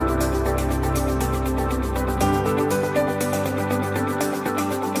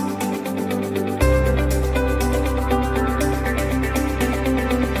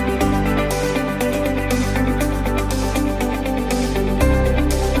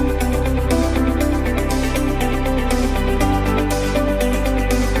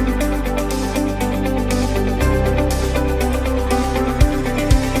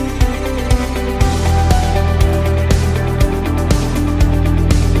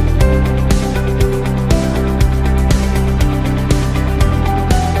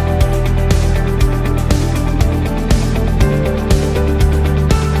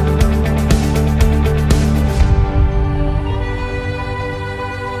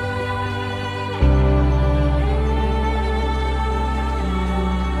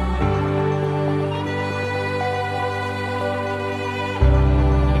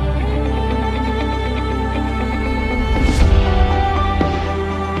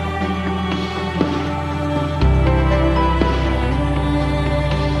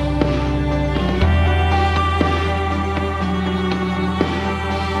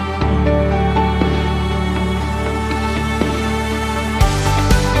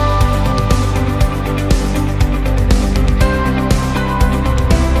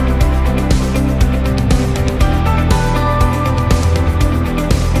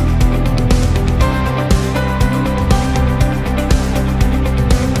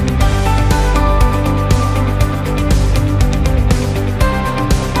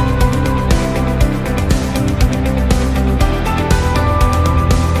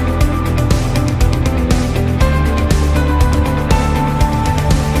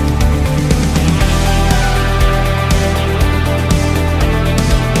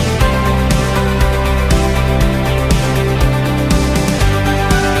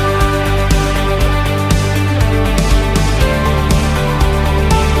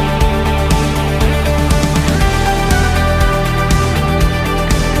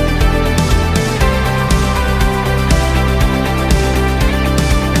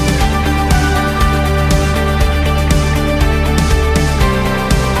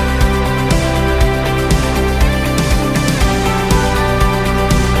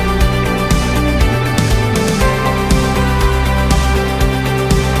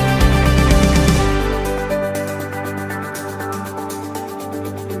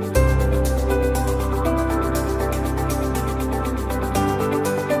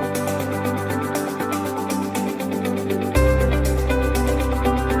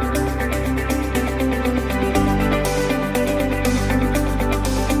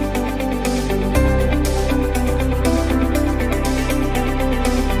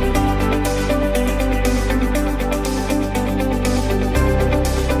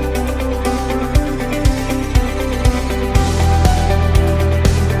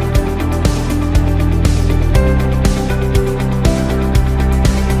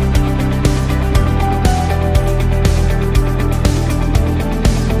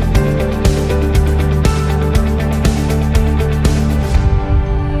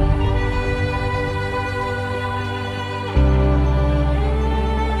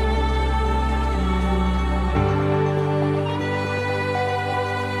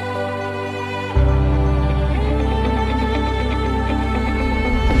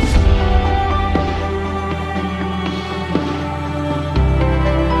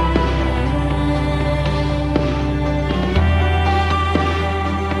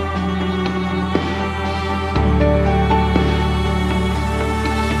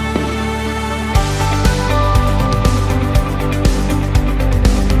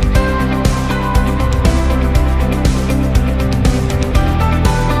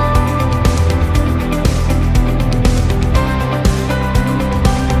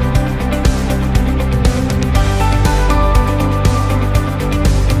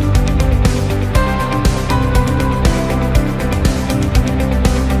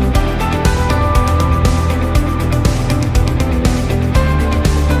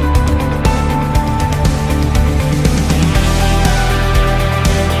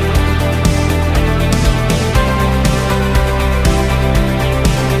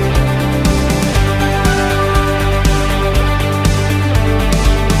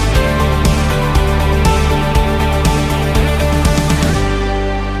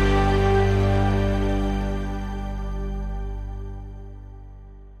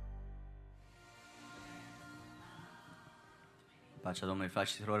pacea Domnului,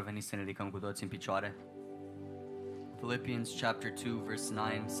 frați și surori, veniți să ne ridicăm cu toți în picioare. Philippians chapter 2 verse 9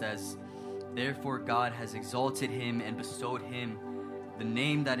 says, "Therefore God has exalted him and bestowed him the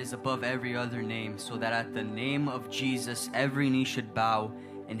name that is above every other name, so that at the name of Jesus every knee should bow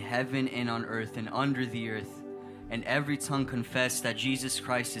in heaven and on earth and under the earth, and every tongue confess that Jesus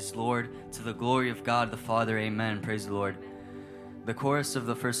Christ is Lord, to the glory of God the Father. Amen." Praise the Lord. The chorus of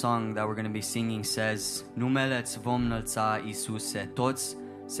the first song that we're going to be singing says, "Numele-ți vom înălța, Iisuse, toți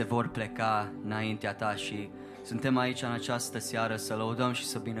se vor pleca înaintea ta." Și suntem aici în această seară să lăudăm și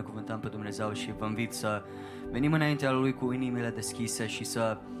să binecuvântăm pe Dumnezeu și vă invit să venim înaintea Lui cu inimile deschise și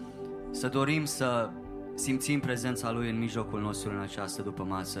să dorim să simțim prezența Lui în mijlocul nostru în această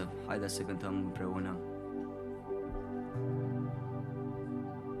dupămasă. Haideți să cântăm împreună.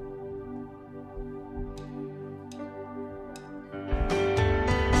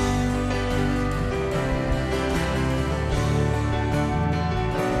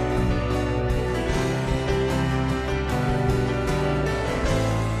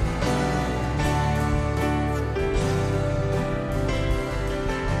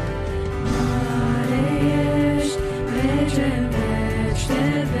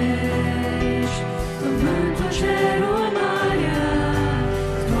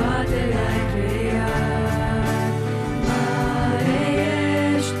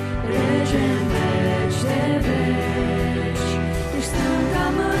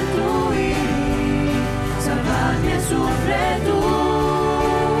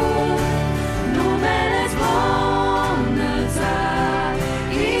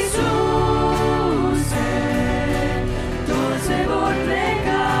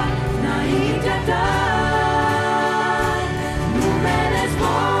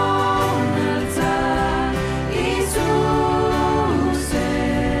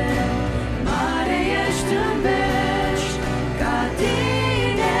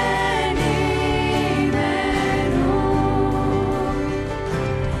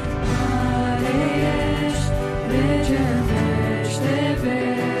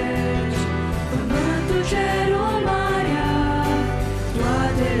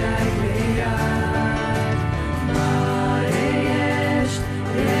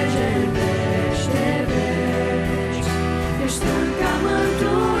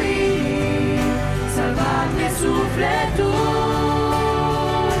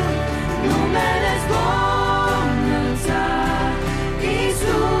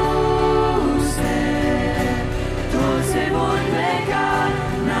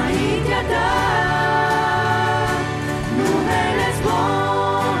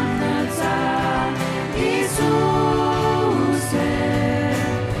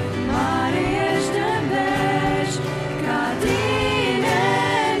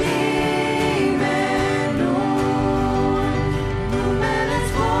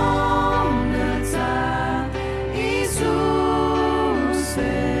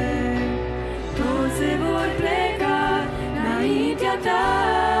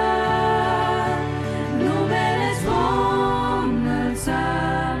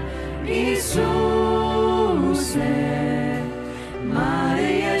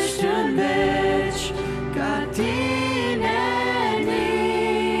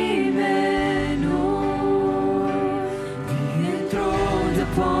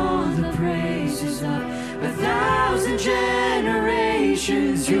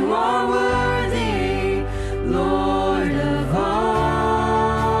 You are worthy, Lord of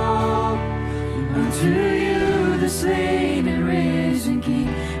all. Unto you, the slain and risen King,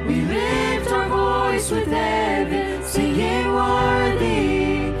 we lift our voice with heaven, singing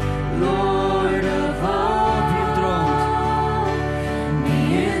worthy, Lord of all. Be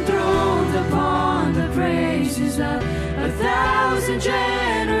enthroned upon the praises of 1,000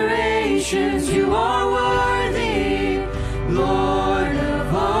 generations. You are worthy, Lord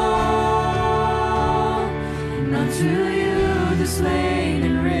of all. And unto you, the slain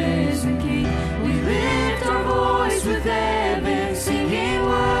and risen King, we lift our voice with heaven, singing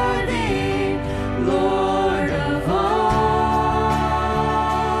worthy, Lord of all.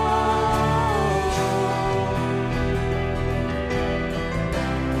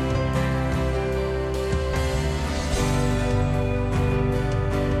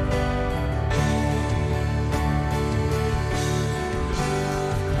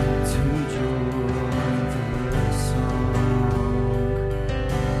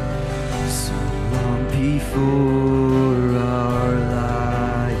 For our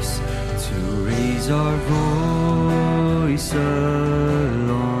lives to raise our voice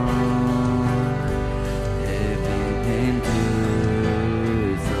along heaven and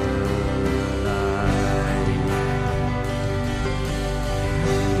earth alike.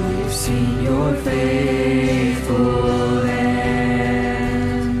 seen your faithful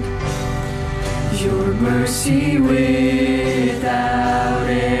hand, your mercy without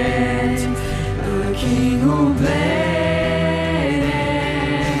end, a King who bled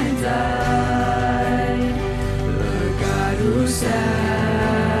and died, a God who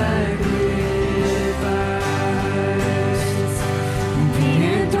sacrificed, being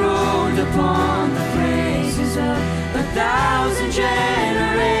enthroned upon the praises of 1,000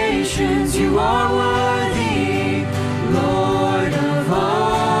 generations. You are worthy, Lord of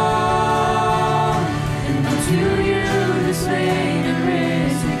all, and unto you the slain and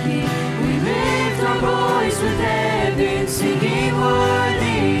risen King, we lift our voice with heaven, singing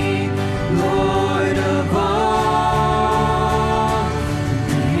worthy, Lord of all,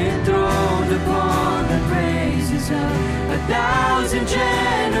 being enthroned upon the praises of 1,000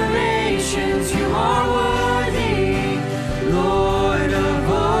 generations. You are worthy, Lord of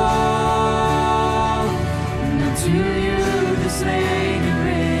all, and unto you the slain and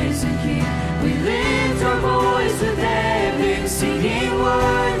risen King, we lift our voice with heaven, singing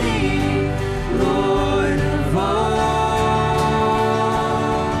worthy, Lord of all.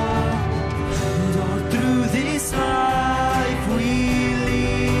 And all through this life we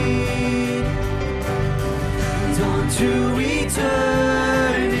lead, and on to eternity,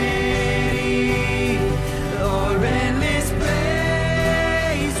 our endless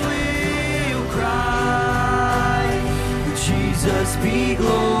praise will cry, Jesus be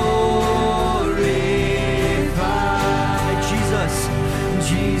glorified,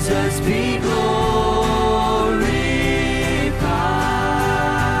 Jesus be glorified,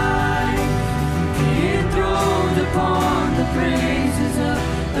 be enthroned upon the praises of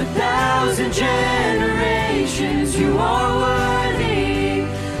 1,000 generations. You are worthy,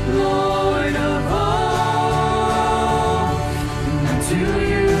 Lord of all, and unto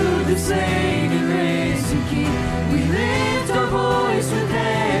you the slain and risen King, we lift our voice with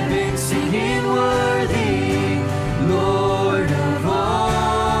heaven, singing worthy, Lord of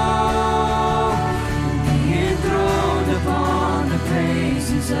all, be enthroned upon the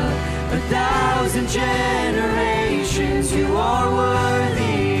praises of 1,000 generations. You are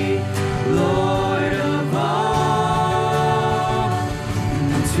worthy, Lord of all,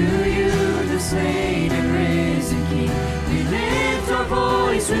 and unto you the slain and risen King, we lift our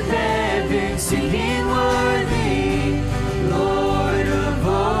voice with heaven, singing worthy, Lord of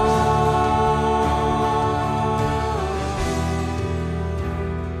all.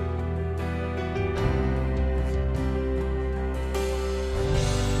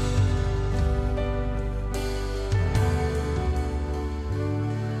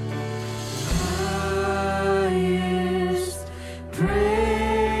 Highest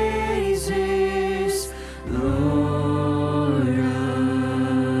praises, Lord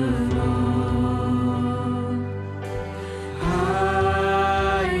of all.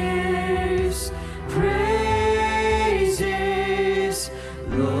 Highest praises,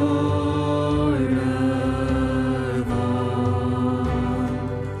 Lord of all.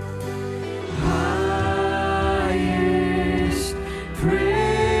 Highest praises,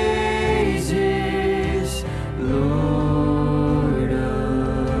 Lord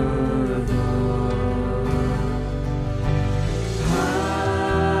of all.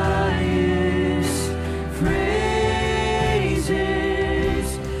 Highest praises,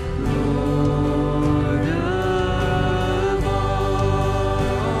 Lord of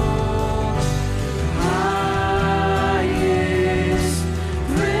all. Highest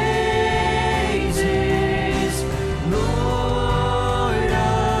praises, Lord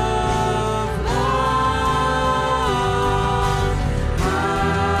of all.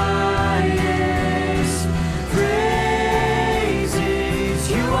 Highest praises,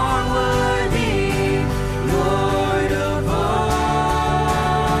 you are worthy, Lord of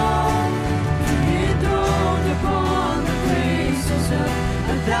all, enthroned upon the praises of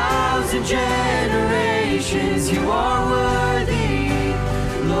 1,000 generations. You are worthy,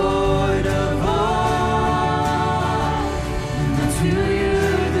 Lord of all, and unto you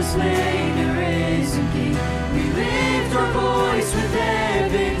the slain and risen King, we lift our voice with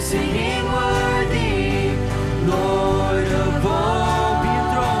heaven, singing worthy, Lord of all, be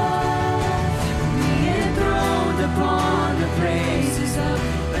enthroned upon the praises of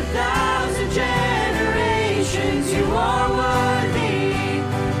 1,000 generations. You are worthy,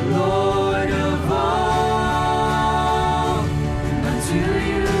 Lord of all, and unto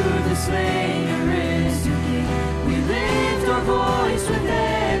you the slain and risen King, we lift our voice with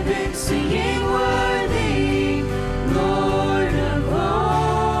heaven, singing worthy, Lord of all.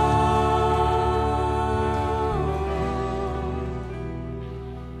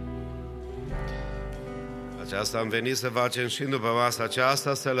 Aceasta am venit să facem și după masa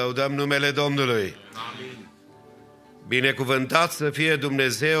aceasta, să lăudăm numele Domnului. Amin. Binecuvântat să fie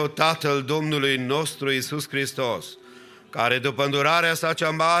Dumnezeu, Tatăl Domnului nostru Iisus Hristos, care după îndurarea sa cea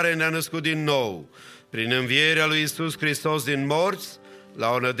mare ne-a născut din nou, prin învierea lui Iisus Hristos din morți, la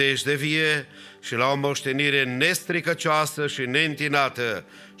o nădejde vie și la o moștenire nestricăcioasă și neîntinată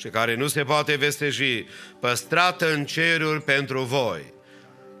și care nu se poate vesteji, păstrată în ceruri pentru voi.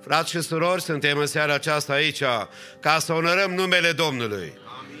 Frați și surori, suntem în seara aceasta aici ca să onorăm numele Domnului.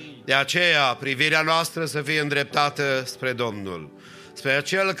 Amin. De aceea, privirea noastră să fie îndreptată spre Domnul, spre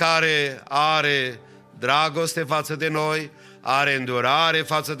Cel care are dragoste față de noi, are îndurare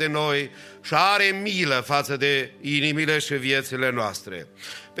față de noi și are milă față de inimile și viețile noastre.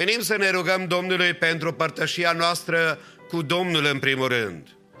 Venim să ne rugăm Domnului pentru părtășia noastră cu Domnul în primul rând.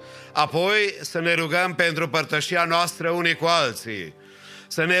 Apoi să ne rugăm pentru părtășia noastră unii cu alții.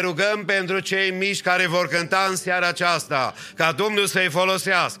 Să ne rugăm pentru cei mici care vor cânta în seara aceasta, ca Domnul să-i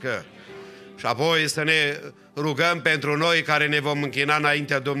folosească. Și apoi să ne rugăm pentru noi care ne vom închina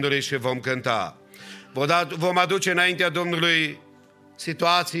înaintea Domnului și vom cânta. Vom aduce înaintea Domnului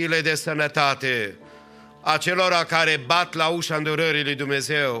situațiile de sănătate a celor care bat la ușa îndurării lui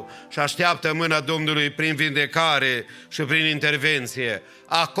Dumnezeu și așteaptă mâna Domnului prin vindecare și prin intervenție.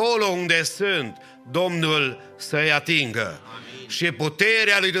 Acolo unde sunt, Domnul să-i atingă. Amin. Și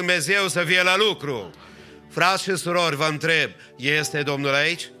puterea lui Dumnezeu să fie la lucru. Frați și surori, vă întreb, este Domnul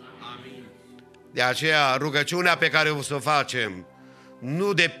aici? Amin. De aceea, rugăciunea pe care o să o facem,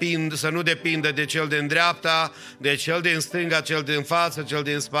 să nu depindă de cel din dreapta, de cel din stânga, cel din față, cel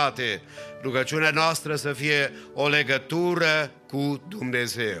din spate. Rugăciunea noastră să fie o legătură cu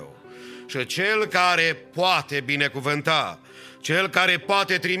Dumnezeu. Și Cel care poate binecuvânta, Cel care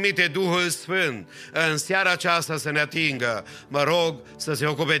poate trimite Duhul Sfânt în seara aceasta să ne atingă, mă rog să se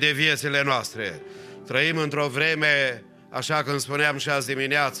ocupe de viețile noastre. Trăim într-o vreme, așa cum spuneam și azi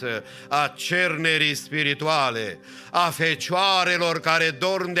dimineață, a cernerii spirituale, a fecioarelor care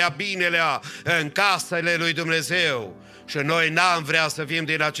dorm de-a binelea în casele lui Dumnezeu. Și noi n-am vrea să fim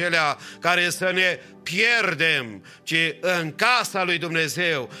din acelea care să ne pierdem, ci în casa lui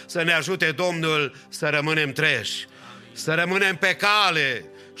Dumnezeu să ne ajute Domnul să rămânem treji, să rămânem pe cale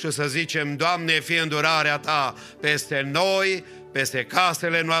și să zicem, Doamne, fie îndurarea Ta peste noi, peste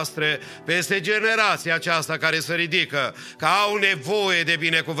casele noastre, peste generația aceasta care se ridică, că au nevoie de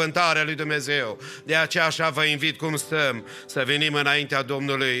binecuvântarea lui Dumnezeu. De aceea așa vă invit cum stăm să venim înaintea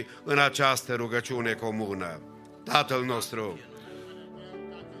Domnului în această rugăciune comună. Tatăl nostru,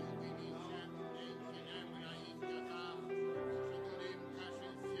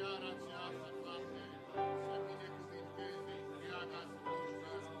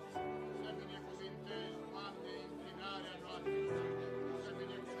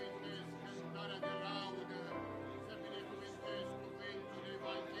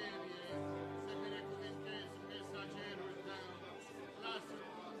 Lasă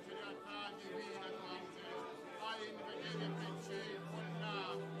ungerea Ta divină, Doamne, ai în vedere pe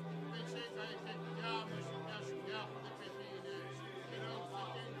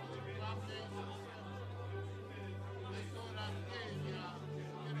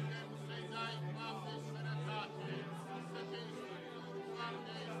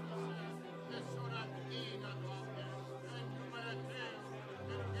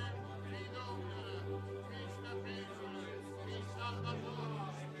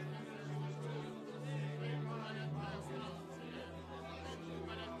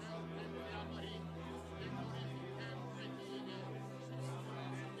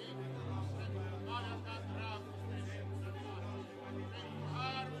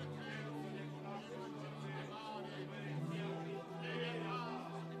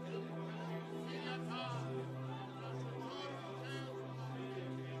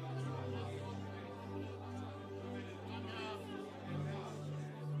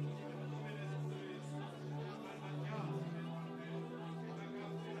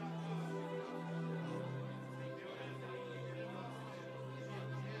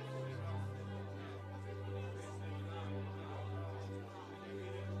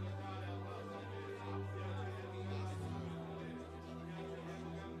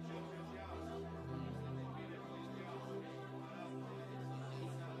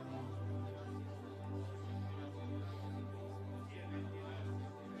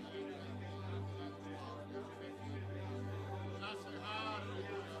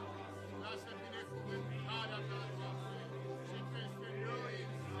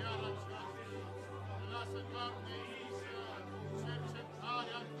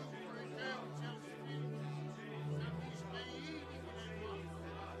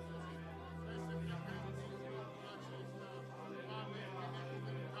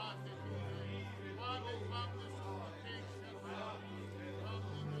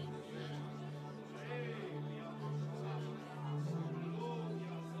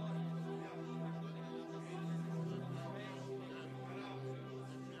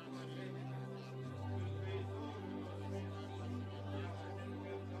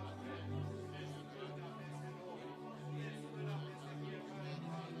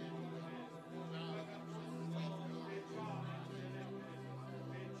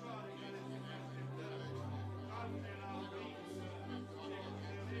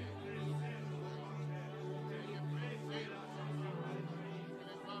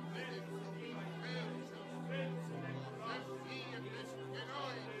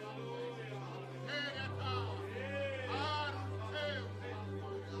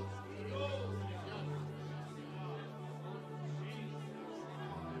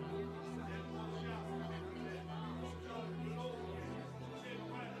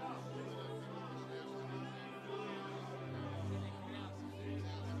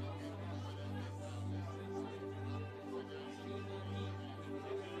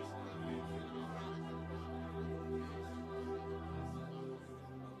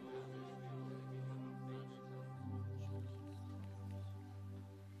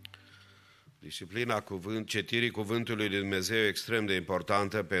Disciplina citirii cuvântului lui Dumnezeu e extrem de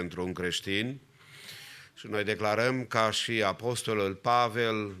importantă pentru un creștin și noi declarăm ca și apostolul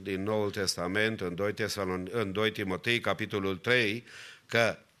Pavel din Noul Testament în 2 Timotei, capitolul 3,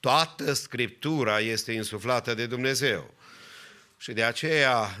 că toată Scriptura este insuflată de Dumnezeu. Și de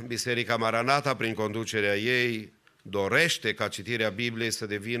aceea Biserica Maranata, prin conducerea ei, dorește ca citirea Bibliei să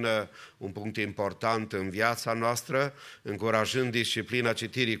devină un punct important în viața noastră, încurajând disciplina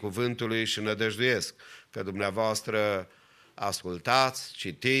citirii cuvântului și nădăjduiesc că dumneavoastră ascultați,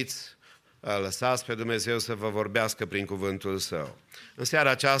 citiți, lăsați pe Dumnezeu să vă vorbească prin cuvântul Său. În seara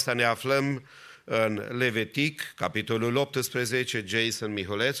aceasta ne aflăm în Levitic, capitolul 18. Jason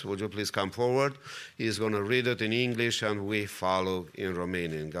Mihuleț, would you please come forward? He's going to read it in English and we follow in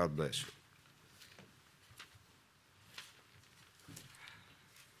Romanian. God bless you.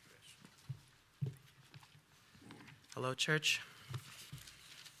 Hello, church.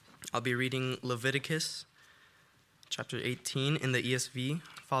 I'll be reading Leviticus chapter 18 in the ESV.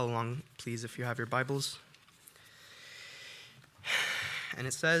 Follow along, please, if you have your Bibles. And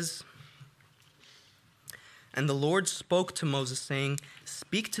it says, "And the Lord spoke to Moses, saying,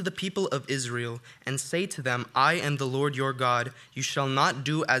 Speak to the people of Israel, and say to them, I am the Lord your God. You shall not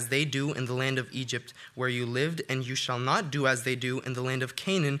do as they do in the land of Egypt, where you lived, and you shall not do as they do in the land of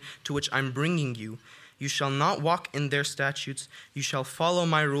Canaan, to which I'm bringing you. You shall not walk in their statutes. You shall follow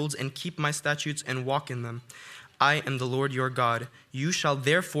my rules and keep my statutes and walk in them. I am the Lord your God. You shall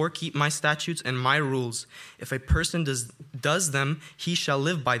therefore keep my statutes and my rules. If a person does them, he shall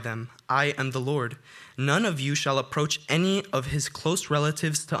live by them. I am the Lord. None of you shall approach any of his close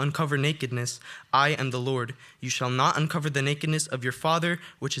relatives to uncover nakedness. I am the Lord. You shall not uncover the nakedness of your father,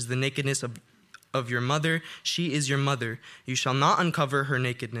 which is the nakedness of your mother. She is your mother. You shall not uncover her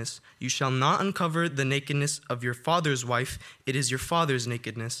nakedness. You shall not uncover the nakedness of your father's wife. It is your father's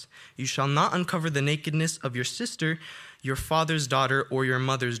nakedness. You shall not uncover the nakedness of your sister, your father's daughter, or your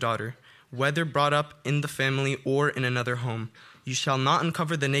mother's daughter, whether brought up in the family or in another home. You shall not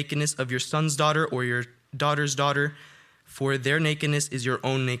uncover the nakedness of your son's daughter or your daughter's daughter, for their nakedness is your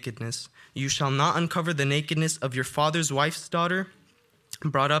own nakedness. You shall not uncover the nakedness of your father's wife's daughter,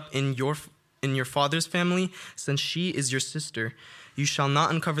 brought up in your father's family, since she is your sister. You shall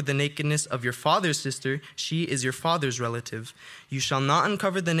not uncover the nakedness of your father's sister, she is your father's relative. You shall not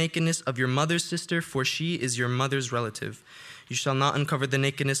uncover the nakedness of your mother's sister, for she is your mother's relative. You shall not uncover the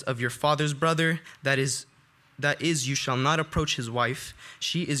nakedness of your father's brother, that is, you shall not approach his wife,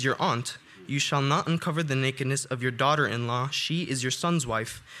 she is your aunt. You shall not uncover the nakedness of your daughter-in-law, she is your son's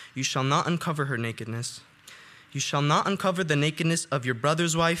wife. You shall not uncover her nakedness. You shall not uncover the nakedness of your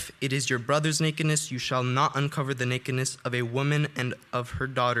brother's wife. It is your brother's nakedness. You shall not uncover the nakedness of a woman and of her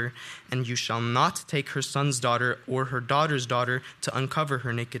daughter. And you shall not take her son's daughter or her daughter's daughter to uncover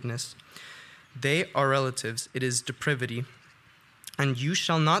her nakedness. They are relatives. It is depravity. And you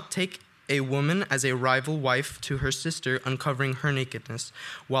shall not take a woman as a rival wife to her sister, uncovering her nakedness,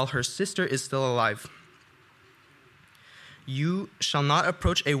 while her sister is still alive. You shall not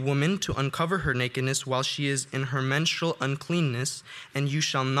approach a woman to uncover her nakedness while she is in her menstrual uncleanness, and you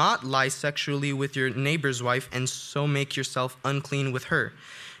shall not lie sexually with your neighbor's wife and so make yourself unclean with her.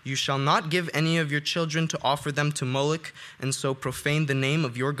 You shall not give any of your children to offer them to Moloch and so profane the name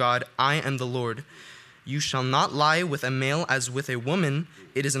of your God. I am the Lord. You shall not lie with a male as with a woman.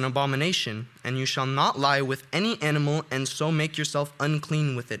 It is an abomination. And you shall not lie with any animal and so make yourself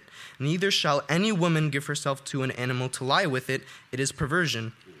unclean with it. Neither shall any woman give herself to an animal to lie with it. It is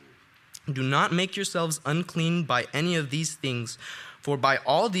perversion. Do not make yourselves unclean by any of these things, for by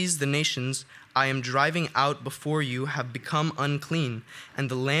all these the nations I am driving out before you have become unclean, and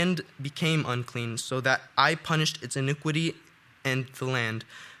the land became unclean, so that I punished its iniquity and the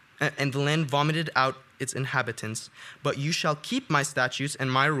land vomited out its inhabitants. But you shall keep my statutes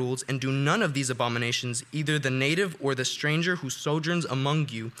and my rules, and do none of these abominations, either the native or the stranger who sojourns among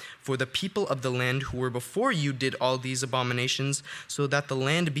you. For the people of the land who were before you did all these abominations, so that the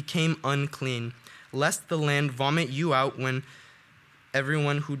land became unclean. Lest the land vomit you out when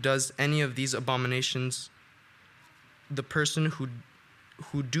everyone who does any of these abominations, the person who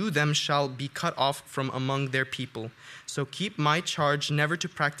do them shall be cut off from among their people. So keep my charge never to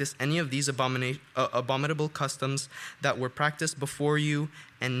practice any of these abominable customs that were practiced before you,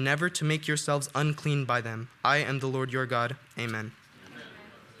 and never to make yourselves unclean by them. I am the Lord your God. Amen.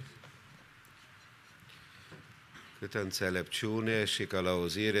 Câtă înțelepciune și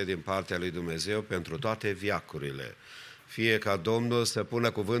călăuzire din partea lui Dumnezeu pentru toate veacurile. Fie ca Domnul să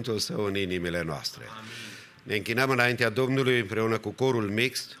pună cuvântul Său în inimile noastre. Amin. Ne închinăm înaintea Domnului împreună cu corul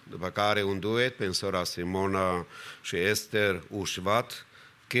mixt, după care un duet pentru sora Simona și Esther Ușvat,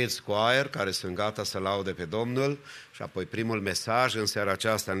 Kids Choir, care sunt gata să laude pe Domnul, și apoi primul mesaj în seara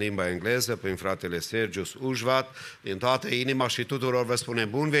aceasta în limba engleză prin fratele Sergius Ujvat. Din toată inima și tuturor vă spunem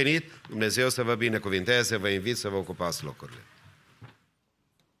bun venit, Dumnezeu să vă binecuvinteze, vă invit să vă ocupați locurile.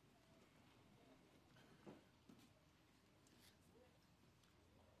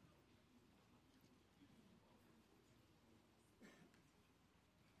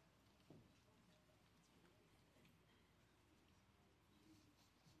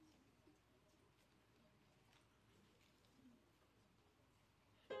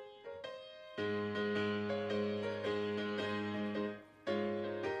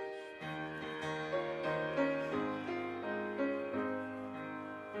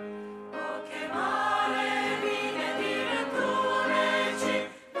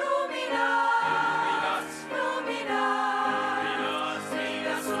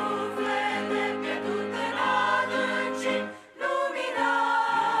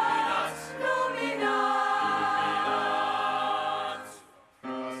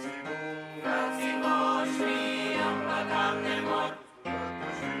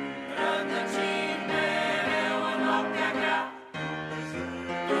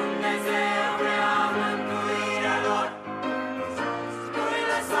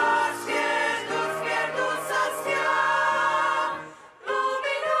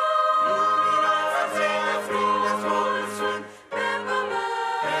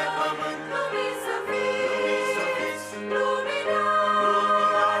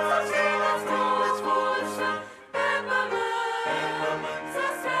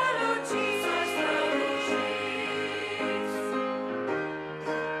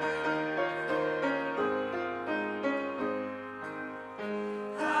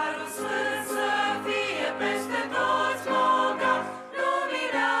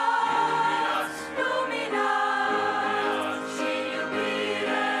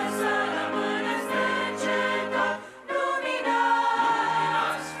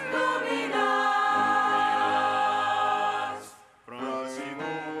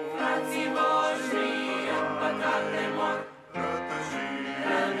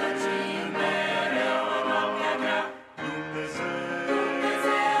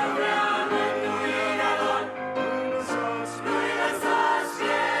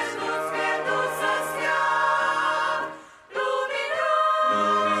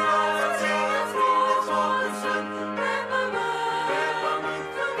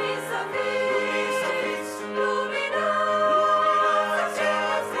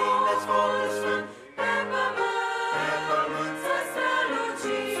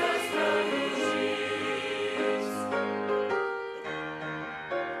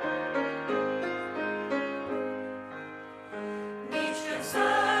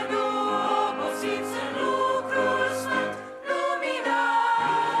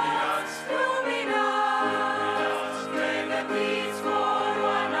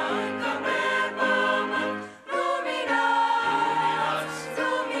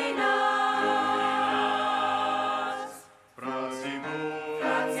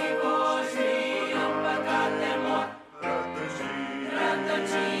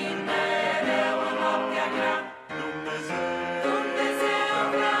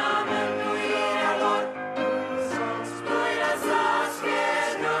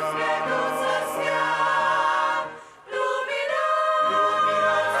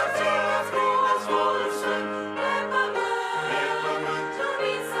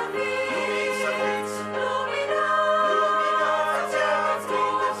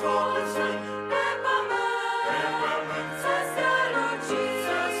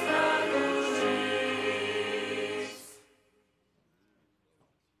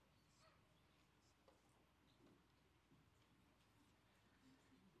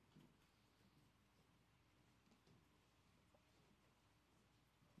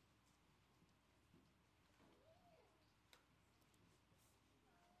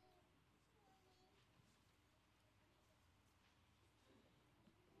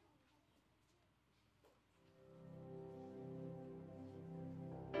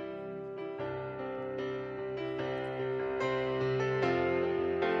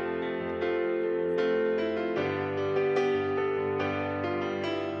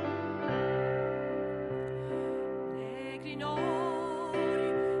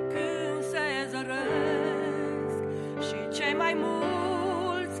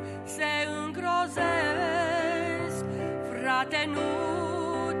 Frate, nu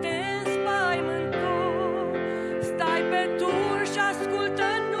te înspăimânta, stai pe tur și ascultă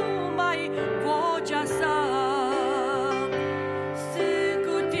numai vocea sa. Sunt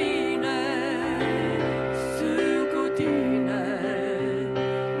cu tine,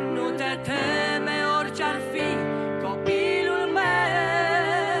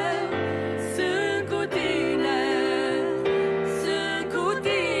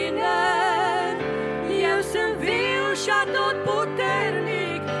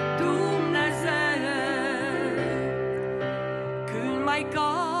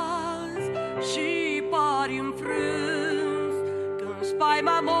 necaz și pari înfrâns, când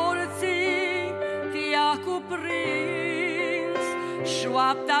spaima morții te-a cuprins.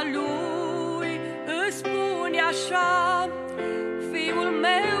 Șoapta lui îți spune așa: fiul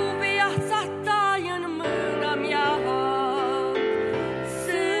meu, viața ta e în mâna mea.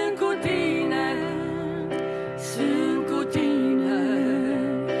 Sunt cu tine, sunt cu tine.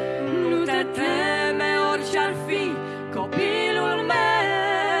 Nu te teme orice-ar fi, copilul meu.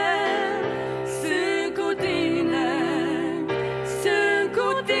 Sunt cu tine, sunt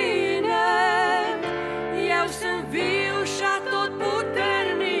cu tine. Eu sunt viu și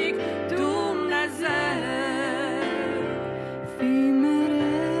atotputernic Dumnezeu. Fii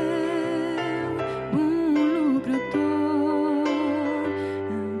mereu bun lucrător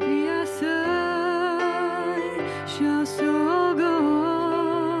în via să-i și asogor,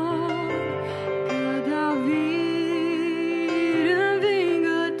 ca David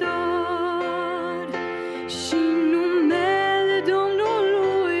învingător și numele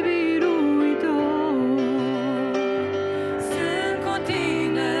Domnului biruitor. Sunt cu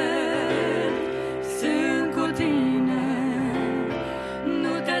tine, sunt cu tine.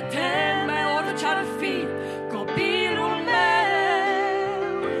 Nu te teme orice-ar fi, copilul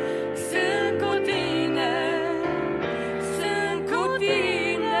meu. Sunt cu tine, sunt cu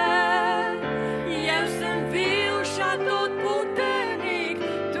tine. Eu sunt viu și atotputernic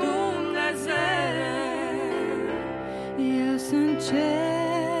Dumnezeu. Eu sunt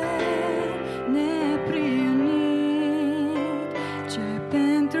cer neprienit, ce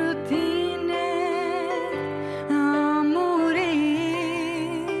pentru tine am murit.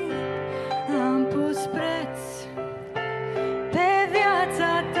 Am pus preț pe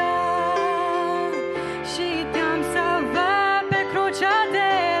viața ta și te-am salvat pe crucea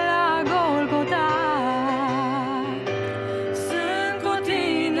de la Golgota. Sunt cu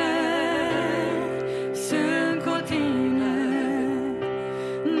tine, sunt cu tine.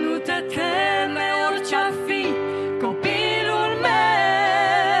 Nu te teme orice-ar fi, copilul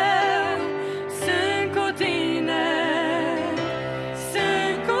meu. Sunt cu tine,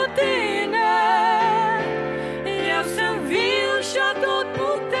 sunt cu tine. Eu sunt viu și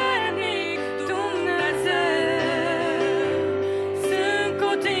atotputernic Dumnezeu. Sunt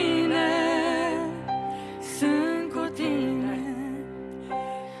cu tine, sunt cu tine.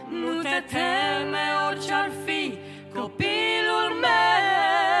 Nu te teme orice-ar fi, copilul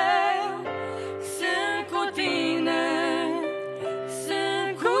meu. Sunt cu tine,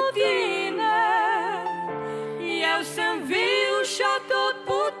 sunt cu tine. Eu sunt viu și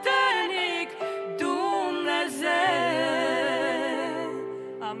atotputernic Dumnezeu.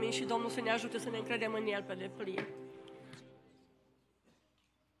 Amin. Și Domnul să ne ajute să ne încredem în El pe deplin.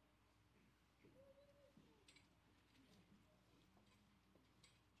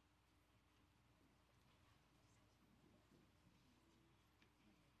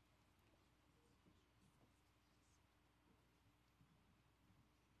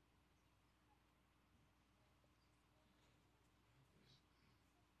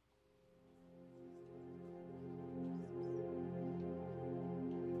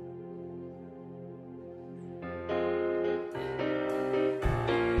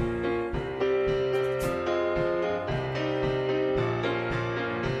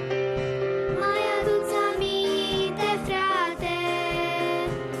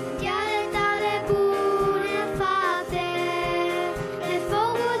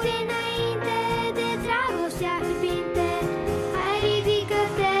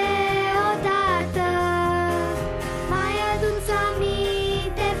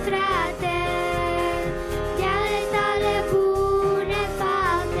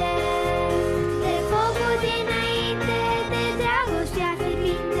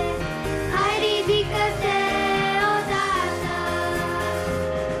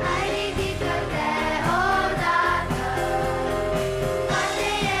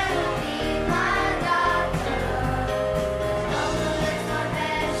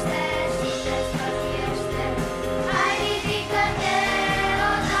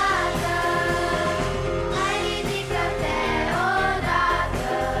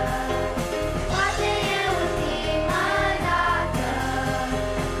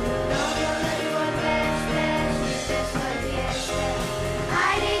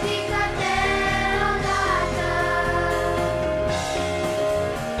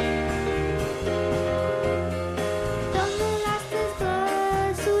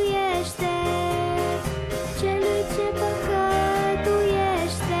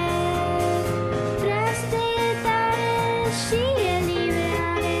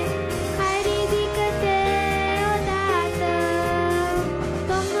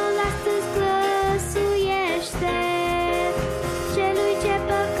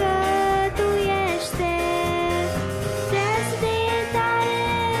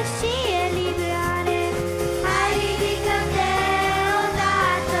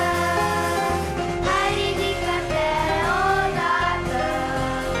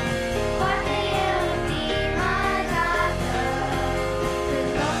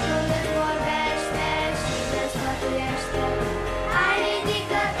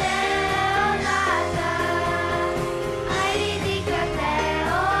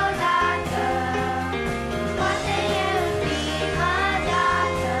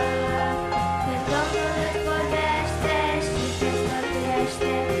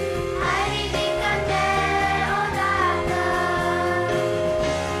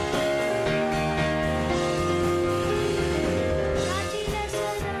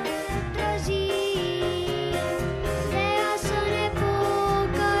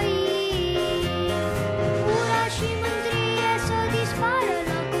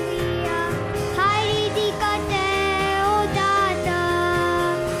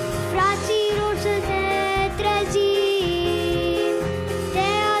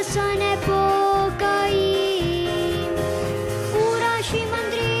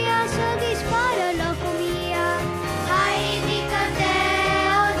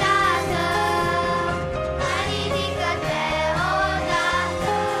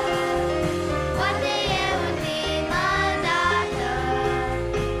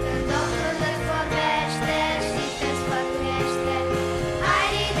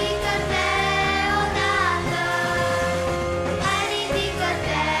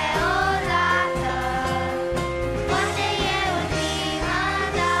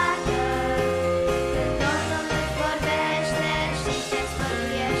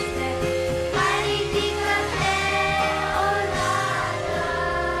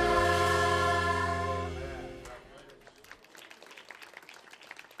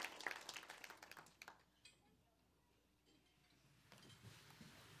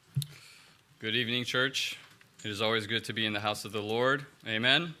 Good evening, church. It is always good to be in the house of the Lord.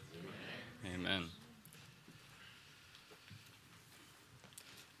 Amen? Amen.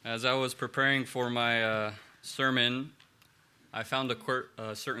 As I was preparing for my sermon, I found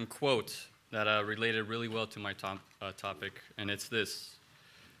a certain quote that related really well to my topic, and it's this.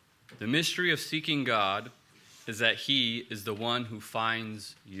 The mystery of seeking God is that He is the one who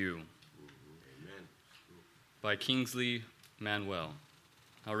finds you. Amen. By Kingsley Manuel.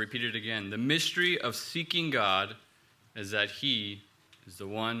 I'll repeat it again. The mystery of seeking God is that He is the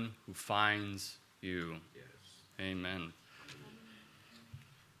one who finds you. Yes. Amen.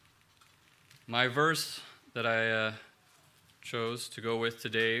 My verse that I chose to go with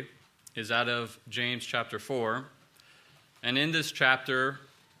today is out of James chapter 4. And in this chapter,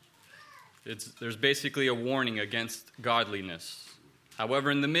 there's basically a warning against godliness. However,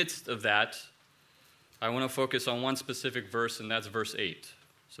 in the midst of that, I want to focus on one specific verse, and that's verse 8.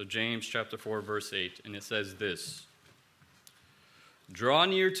 So James chapter 4, verse 8, and it says this. Draw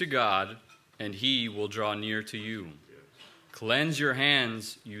near to God, and He will draw near to you. Cleanse your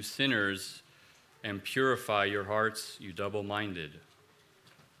hands, you sinners, and purify your hearts, you double-minded.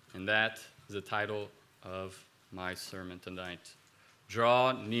 And that is the title of my sermon tonight.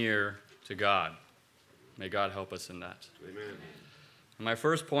 Draw near to God. May God help us in that. Amen. And my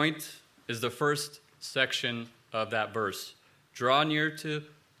first point is the first section of that verse. Draw near to,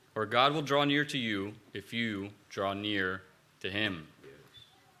 or God will draw near to you if you draw near to Him. Yes.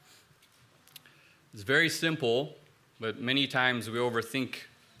 It's very simple, but many times we overthink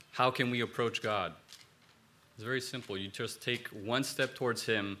how can we approach God. It's very simple. You just take one step towards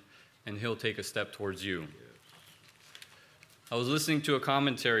Him, and He'll take a step towards you. Yes. I was listening to a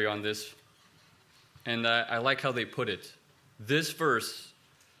commentary on this, and I like how they put it. This verse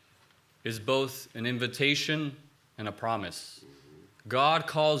is both an invitation and a promise. God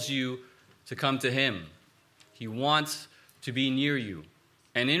calls you to come to Him. He wants to be near you.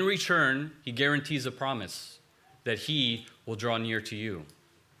 And in return, He guarantees a promise that He will draw near to you.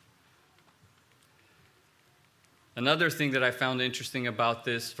 Another thing that I found interesting about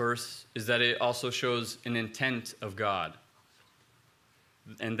this verse is that it also shows an intent of God.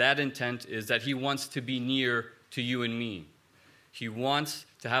 And that intent is that He wants to be near to you and me. He wants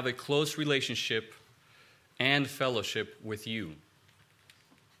to have a close relationship and fellowship with you.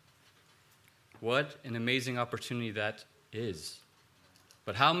 What an amazing opportunity that is.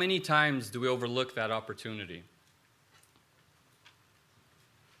 But how many times do we overlook that opportunity?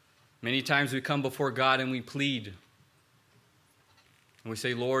 Many times we come before God and we plead. And we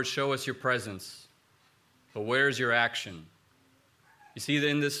say, Lord, show us your presence. But where's your action? You see that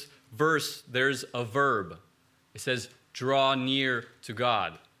in this verse, there's a verb. It says, draw near to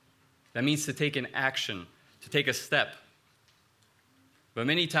God. That means to take an action, to take a step. But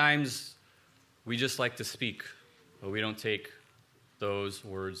many times, we just like to speak, but we don't take those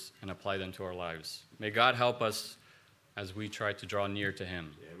words and apply them to our lives. May God help us as we try to draw near to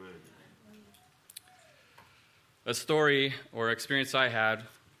Him. Amen. A story or experience I had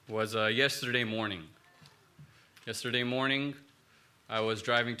was yesterday morning. Yesterday morning, I was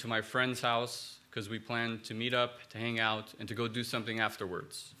driving to my friend's house because we planned to meet up, to hang out, and to go do something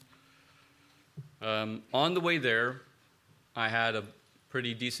afterwards. On the way there, I had a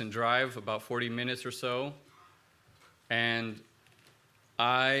pretty decent drive, about 40 minutes or so, and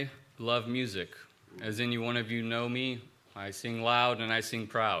I love music. As any one of you know me, I sing loud and I sing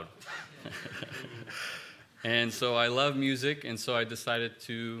proud. And so I love music, and so I decided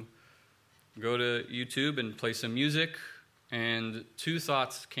to go to YouTube and play some music, and two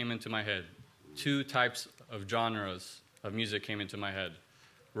thoughts came into my head. Two types of genres of music came into my head.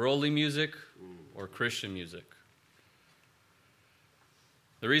 Worldly music or Christian music.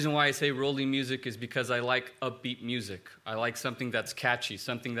 The reason why I say worldly music is because I like upbeat music. I like something that's catchy,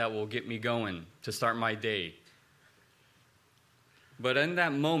 something that will get me going to start my day. But in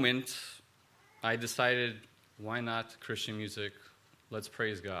that moment, I decided, why not Christian music? Let's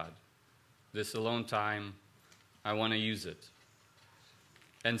praise God. This alone time, I want to use it.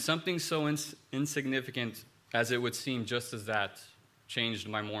 And something so insignificant as it would seem just as that changed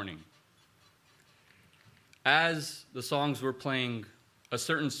my morning. As the songs were playing, a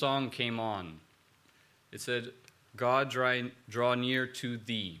certain song came on. It said, God draw near to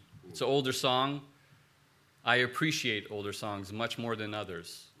thee. It's an older song. I appreciate older songs much more than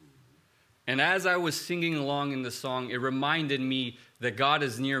others. And as I was singing along in the song, it reminded me that God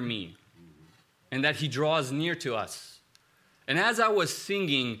is near me and that He draws near to us. And as I was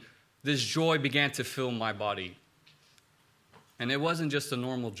singing, this joy began to fill my body. And it wasn't just a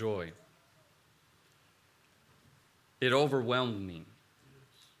normal joy. It overwhelmed me.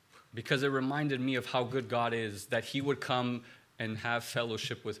 because it reminded me of how good God is, that he would come and have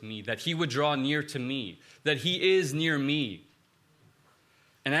fellowship with me, that he would draw near to me, that he is near me.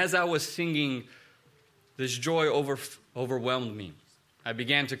 And as I was singing, this joy overwhelmed me. I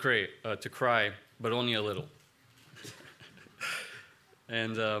began to cry, but only a little.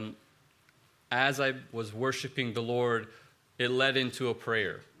 And as I was worshiping the Lord, it led into a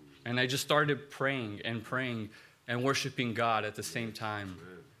prayer. And I just started praying and worshiping God at the same time.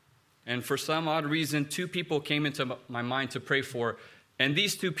 And for some odd reason, 2 people came into my mind to pray for. And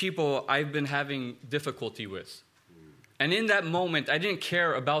these 2 people I've been having difficulty with. And in that moment, I didn't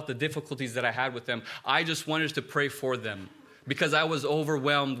care about the difficulties that I had with them. I just wanted to pray for them because I was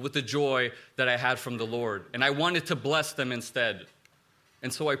overwhelmed with the joy that I had from the Lord. And I wanted to bless them instead.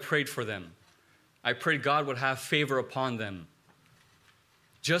 And so I prayed for them. I prayed God would have favor upon them.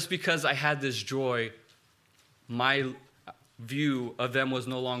 Just because I had this joy, my view of them was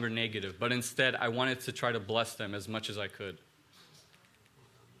no longer negative, but instead I wanted to try to bless them as much as I could.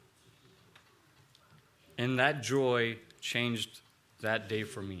 And that joy changed that day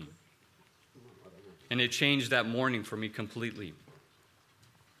for me. And it changed that morning for me completely.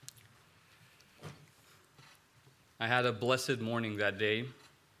 I had a blessed morning that day,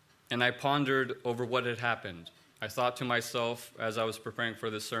 and I pondered over what had happened. I thought to myself as I was preparing for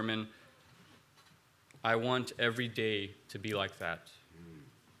this sermon, I want every day to be like that.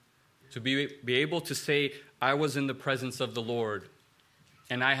 To be able to say, I was in the presence of the Lord,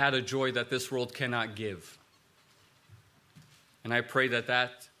 and I had a joy that this world cannot give. And I pray that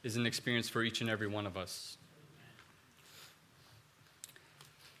that is an experience for each and every one of us.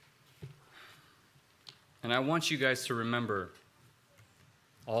 And I want you guys to remember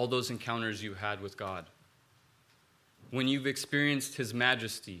all those encounters you had with God. When you've experienced His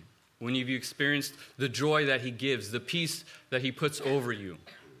majesty, when you've experienced the joy that He gives, the peace that He puts over you.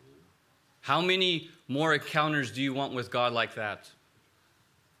 How many more encounters do you want with God like that?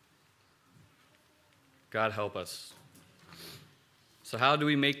 God help us. So how do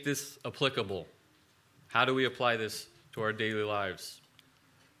we make this applicable? How do we apply this to our daily lives?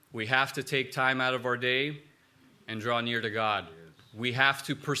 We have to take time out of our day and draw near to God. We have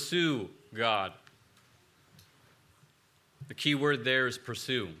to pursue God. The key word there is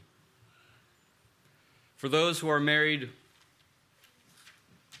pursue. For those who are married,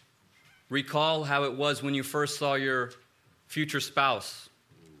 recall how it was when you first saw your future spouse.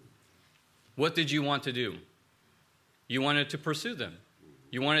 What did you want to do? You wanted to pursue them.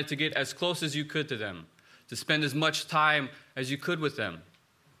 You wanted to get as close as you could to them, to spend as much time as you could with them,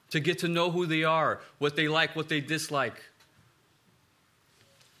 to get to know who they are, what they like, what they dislike.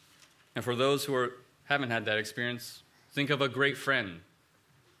 And for those who haven't had that experience, think of a great friend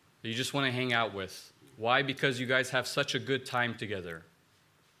that you just want to hang out with. Why? Because you guys have such a good time together.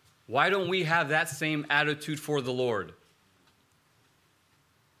 Why don't we have that same attitude for the Lord?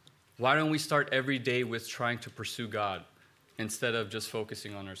 Why don't we start every day with trying to pursue God instead of just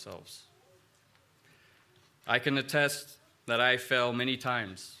focusing on ourselves? I can attest that I fell many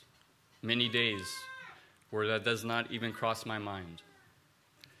times, many days, where that does not even cross my mind.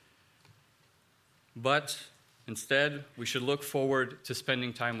 But instead, we should look forward to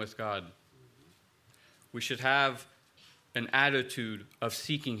spending time with God. We should have an attitude of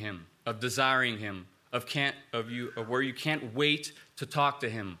seeking Him, of desiring Him, of where you can't wait to talk to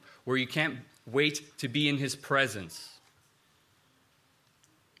Him, where you can't wait to be in His presence.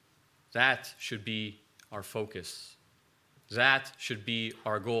 That should be our focus. That should be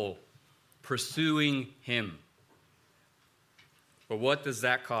our goal, pursuing Him. But what does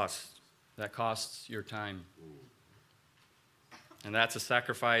that cost? That costs your time. And that's a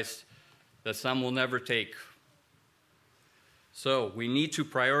sacrifice that some will never take. So we need to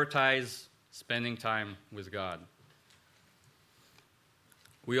prioritize spending time with God.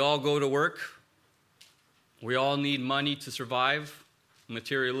 We all go to work. We all need money to survive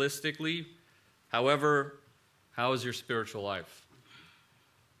materialistically. However, how is your spiritual life?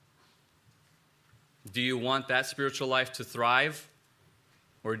 Do you want that spiritual life to thrive,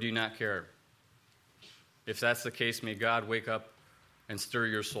 or do you not care? If that's the case, may God wake up and stir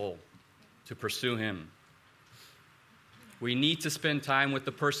your soul to pursue Him. We need to spend time with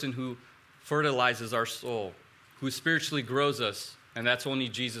the person who fertilizes our soul, who spiritually grows us, and that's only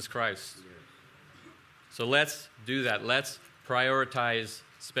Jesus Christ. So let's do that. Let's prioritize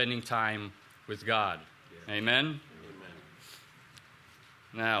spending time with God. Amen?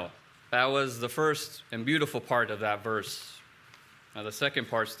 Now, that was the first and beautiful part of that verse. Now, the second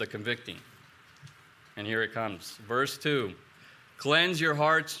part's the convicting. And here it comes. Verse 2. Cleanse your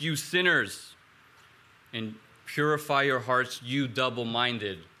hearts, you sinners, and purify your hearts, you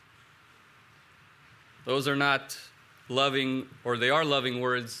double-minded. Those are not loving, or they are loving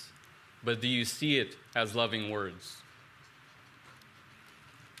words, but do you see it as loving words?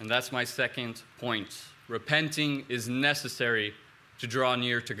 And that's my second point. Repenting is necessary to draw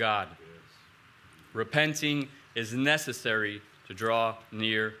near to God. Repenting is necessary to draw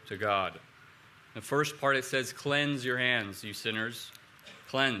near to God. The first part, it says, cleanse your hands, you sinners.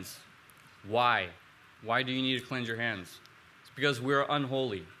 Cleanse. Why? Why do you need to cleanse your hands? It's because we're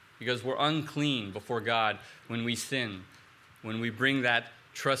unholy, because we're unclean before God when we sin, when we bring that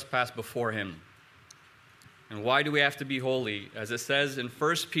trespass before Him. And why do we have to be holy? As it says in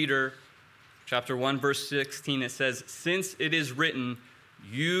 1 Peter chapter 1, verse 16, it says, since it is written,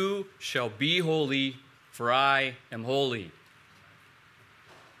 you shall be holy, for I am holy.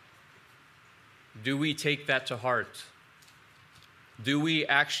 Do we take that to heart? Do we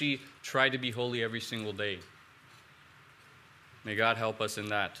actually try to be holy every single day? May God help us in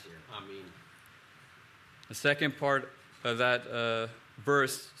that. Amen. The second part of that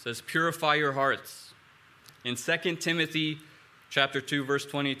verse says, purify your hearts. In 2 Timothy chapter 2, verse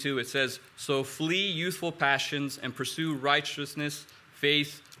 22, it says, so flee youthful passions and pursue righteousness,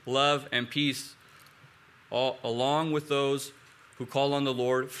 faith, love, and peace, all, along with those who call on the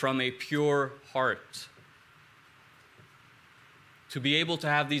Lord from a pure heart. To be able to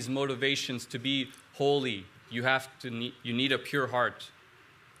have these motivations to be holy, you need a pure heart.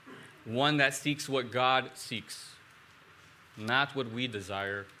 One that seeks what God seeks, not what we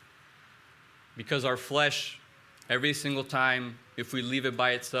desire. Because our flesh, every single time, if we leave it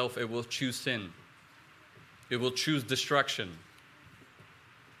by itself, it will choose sin. It will choose destruction.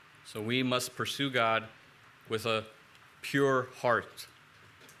 So we must pursue God with a pure heart.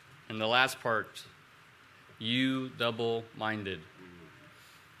 And the last part, you double-minded.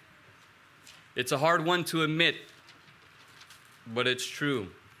 It's a hard one to admit, but it's true.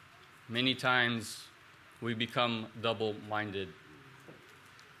 Many times we become double-minded.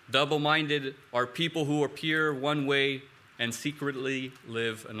 Double-minded are people who appear one way and secretly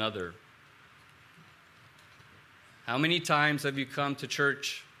live another. How many times have you come to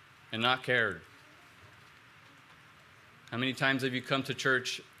church and not cared? How many times have you come to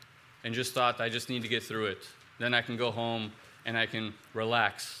church and just thought, I just need to get through it. Then I can go home and I can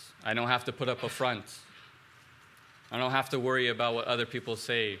relax. I don't have to put up a front. I don't have to worry about what other people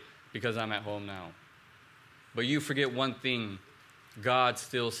say because I'm at home now. But you forget one thing, God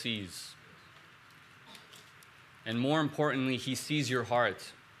still sees. And more importantly, He sees your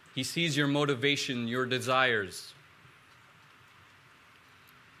heart. He sees your motivation, your desires.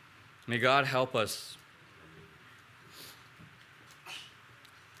 May God help us.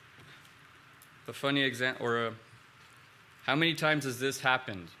 A funny example, how many times has this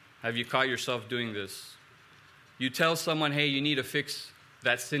happened? Have you caught yourself doing this? You tell someone, hey, you need to fix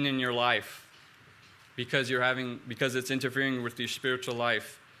that sin in your life because it's interfering with your spiritual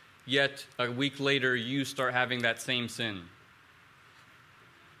life. Yet a week later, you start having that same sin.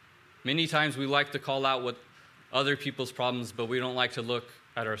 Many times we like to call out what other people's problems, but we don't like to look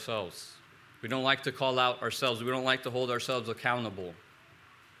at ourselves. We don't like to call out ourselves. We don't like to hold ourselves accountable.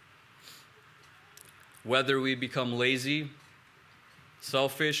 Whether we become lazy,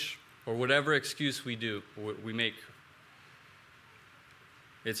 selfish, or whatever excuse we make,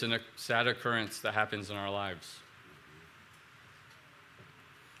 it's a sad occurrence that happens in our lives.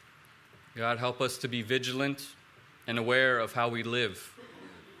 God, help us to be vigilant and aware of how we live.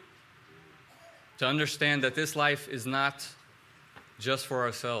 To understand that this life is not just for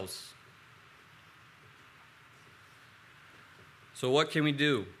ourselves. So what can we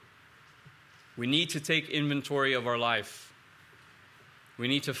do? We need to take inventory of our life. We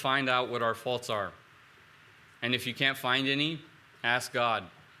need to find out what our faults are. And if you can't find any, ask God.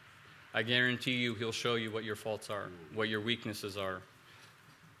 I guarantee you He'll show you what your faults are, what your weaknesses are,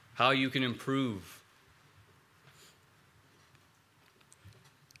 how you can improve.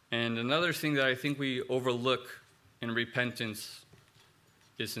 And another thing that I think we overlook in repentance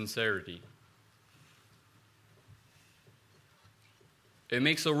is sincerity. It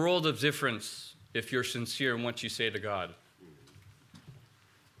makes a world of difference if you're sincere in what you say to God.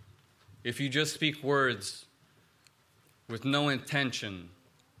 If you just speak words with no intention,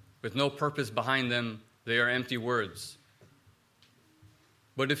 with no purpose behind them, they are empty words.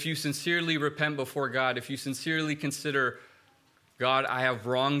 But if you sincerely repent before God, if you sincerely consider, God, I have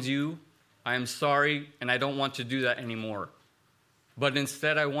wronged you, I am sorry, and I don't want to do that anymore. But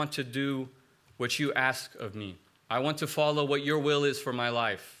instead, I want to do what you ask of me. I want to follow what your will is for my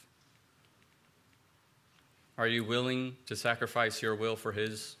life. Are you willing to sacrifice your will for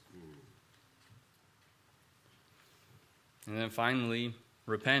His? And then finally,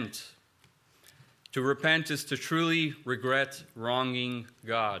 repent. To repent is to truly regret wronging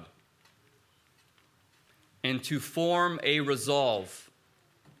God and to form a resolve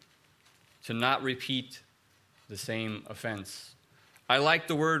to not repeat the same offense. I like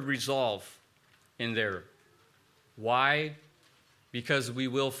the word resolve in there. Why? Because we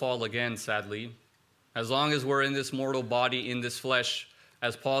will fall again, sadly. As long as we're in this mortal body, in this flesh,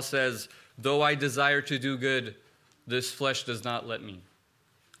 as Paul says, though I desire to do good, this flesh does not let me.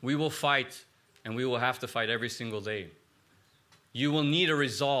 We will fight, and we will have to fight every single day. You will need a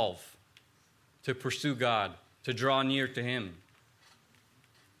resolve to pursue God, to draw near to Him.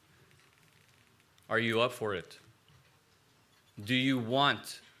 Are you up for it? Do you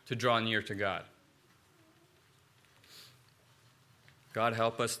want to draw near to God? God,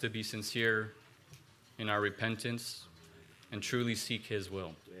 help us to be sincere in our repentance and truly seek His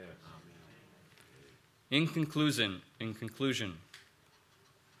will. In conclusion,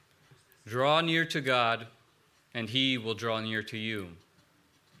 draw near to God and He will draw near to you.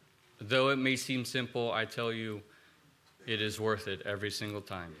 Though it may seem simple, I tell you, it is worth it every single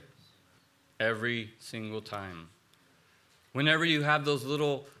time. Every single time. Whenever you have those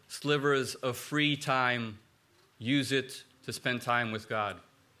little slivers of free time, use it to spend time with God.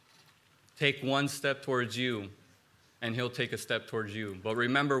 Take one step towards you, and He'll take a step towards you. But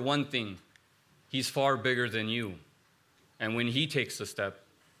remember one thing, He's far bigger than you. And when He takes a step,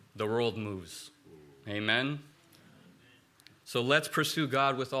 the world moves. Amen? So let's pursue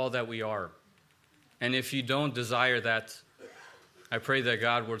God with all that we are. And if you don't desire that, I pray that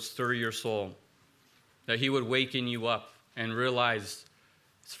God would stir your soul, that He would waken you up and realize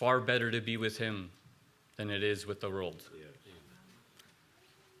it's far better to be with Him than it is with the world.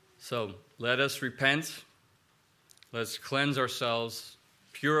 So let us repent, let's cleanse ourselves,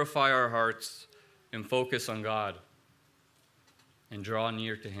 purify our hearts, and focus on God, and draw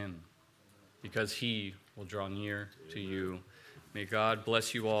near to Him, because He will draw near to you. May God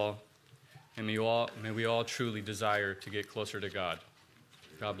bless you all, and may we all truly desire to get closer to God.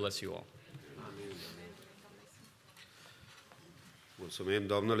 God bless you all. Mulțumim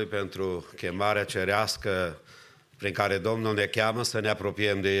Domnului pentru chemarea cerească prin care Domnul ne cheamă să ne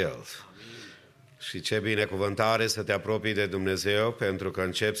apropiem de El. Și ce binecuvântare să te apropii de Dumnezeu, pentru că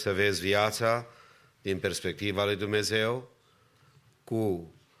începi să vezi viața din perspectiva lui Dumnezeu,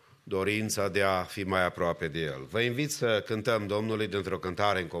 cu dorința de a fi mai aproape de El. Vă invit să cântăm Domnului dintr-o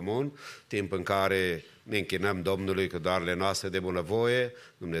cântare în comun, timp în care ne închinăm Domnului cu darurile noastre de bunăvoie.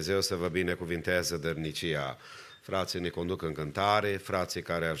 Dumnezeu să vă binecuvinteze dărnicia. Frații ne conduc în cântare, frații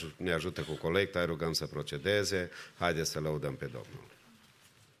care ne ajută cu colecta, îi rugăm să procedeze. Haideți să lăudăm pe Domnul.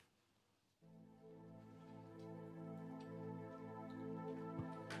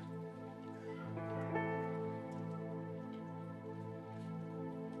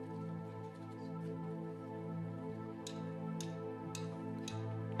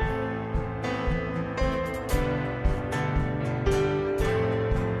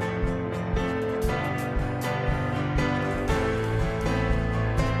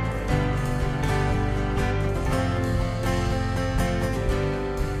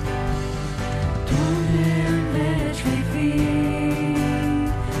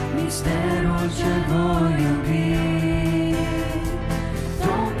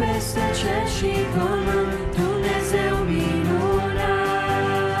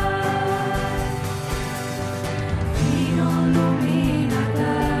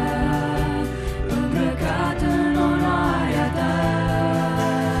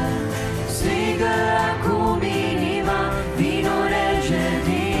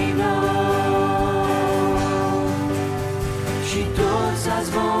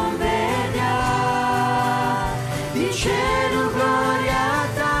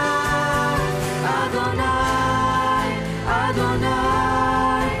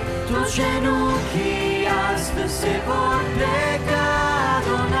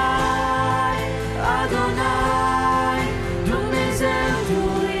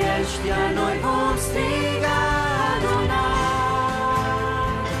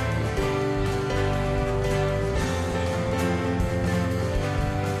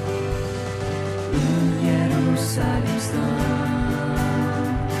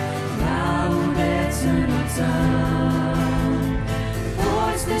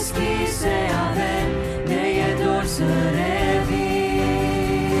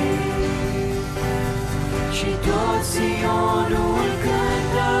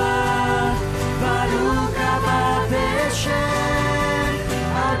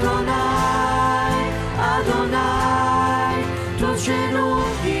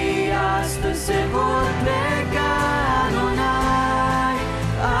 Se vor pleca, Adonai,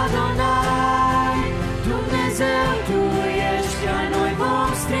 Adonai,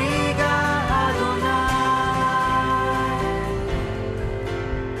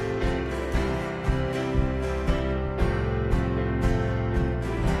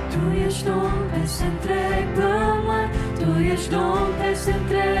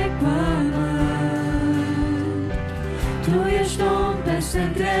 peste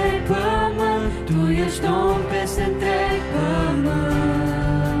întreg pământ, Tu ești Domn peste întreg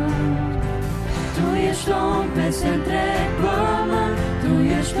pământ. Tu ești Domn peste întreg pământ, Tu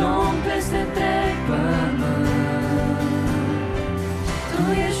ești Domn peste întreg pământ. Tu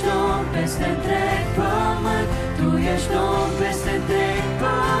ești Domn peste întreg pământ, Tu ești Domn peste întreg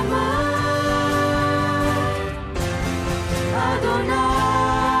pământ.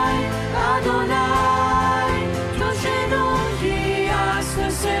 Adonai, Adonai, toți genunchii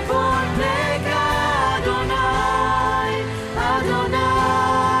astăzi se vor pleca. Adonai,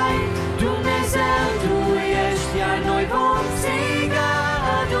 Adonai, Dumnezeu Tu ești, iar noi vom striga.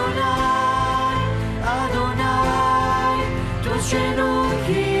 Adonai, Adonai, toți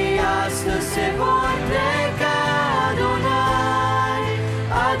genunchii astăzi se vor pleca. Adonai,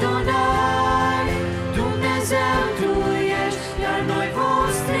 Adonai, Dumnezeu Tu ești, iar noi vom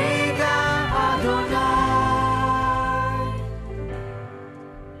striga. Adonai.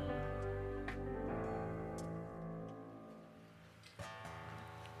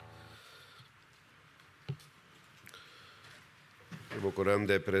 Ne bucurăm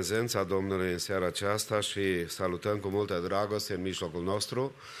de prezența Domnului în seara aceasta și salutăm cu multă dragoste în mijlocul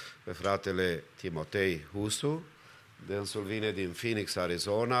nostru pe fratele Timotei Husu. Dânsul vine din Phoenix,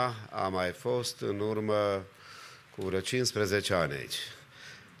 Arizona. A mai fost în urmă cu vreo 15 ani aici.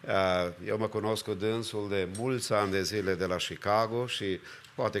 Eu mă cunosc cu dânsul de mulți ani de zile de la Chicago și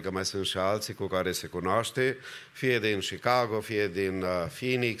poate că mai sunt și alții cu care se cunoaște, fie din Chicago, fie din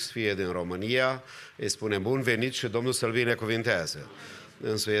Phoenix, fie din România. Îi spunem bun venit și Domnul să-l binecuvinteze.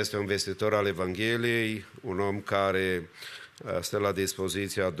 Dânsul este un vestitor al Evangheliei, un om care stă la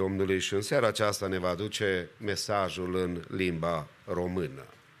dispoziția Domnului și în seara aceasta ne va aduce mesajul în limba română.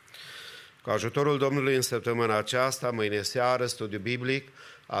 Cu ajutorul Domnului în săptămâna aceasta, mâine seară, studiu biblic,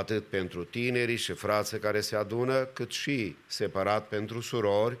 atât pentru tinerii și frații care se adună, cât și separat pentru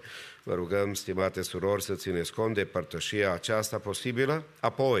surori. Vă rugăm, stimate surori, să țineți cont de părtășia aceasta posibilă.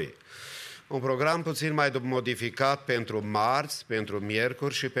 Apoi, un program puțin mai modificat pentru marți, pentru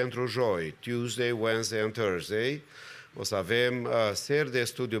miercuri și pentru joi, Tuesday, Wednesday and Thursday. O să avem seri de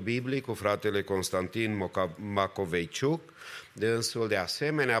studiu biblic cu fratele Constantin Macoveiciuc. Dânsul de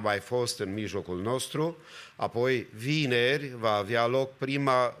asemenea mai fost în mijlocul nostru. Apoi vineri va avea loc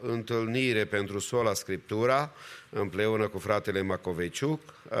prima întâlnire pentru Sola Scriptura împreună cu fratele Macoveiciuc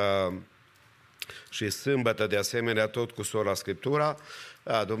și sâmbătă de asemenea tot cu Sola Scriptura.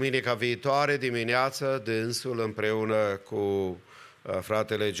 Duminica viitoare dimineață dânsul împreună cu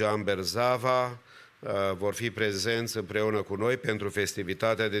fratele Gian Berzava vor fi prezenți împreună cu noi pentru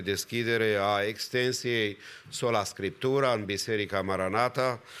festivitatea de deschidere a extensiei Sola Scriptura în Biserica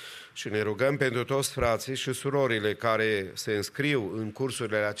Maranata și ne rugăm pentru toți frații și surorile care se înscriu în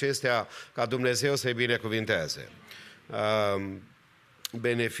cursurile acestea ca Dumnezeu să-i binecuvinteze.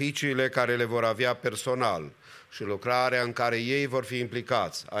 Beneficiile care le vor avea personal și lucrarea în care ei vor fi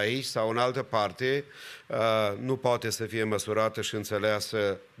implicați aici sau în altă parte nu poate să fie măsurată și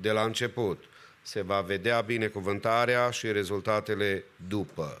înțeleasă de la început. Se va vedea binecuvântarea și rezultatele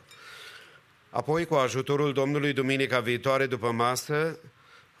după. Apoi, cu ajutorul Domnului, duminica viitoare după masă,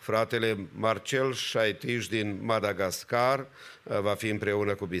 fratele Marcel Șaitiș din Madagascar va fi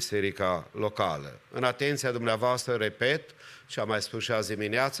împreună cu biserica locală. În atenția dumneavoastră, repet, și am mai spus și azi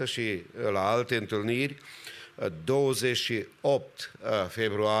dimineață și la alte întâlniri, 28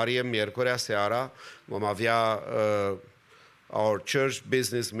 februarie, miercurea seara, vom avea our church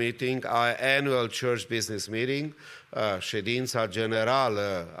business meeting, our annual church business meeting, ședința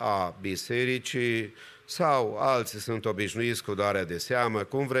generală a bisericii, sau alții sunt obișnuiți cu darea de seamă,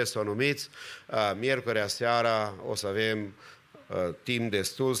 cum vreți să o numiți. Miercurea seara o să avem timp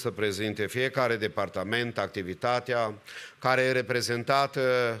destul să prezinte fiecare departament activitatea care e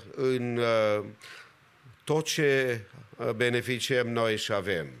reprezentată în tot ce beneficiem noi și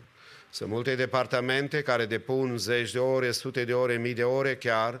avem. Sunt multe departamente care depun zeci de ore, sute de ore, mii de ore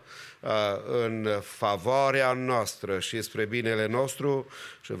chiar în favoarea noastră și spre binele nostru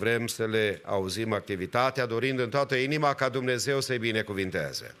și vrem să le auzim activitatea, dorind în toată inima ca Dumnezeu să-i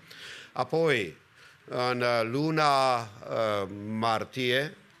binecuvinteze. Apoi, în luna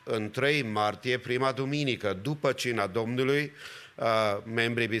martie, în 3 martie, prima duminică, după cina Domnului,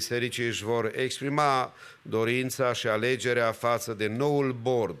 membrii bisericii își vor exprima dorința și alegerea față de noul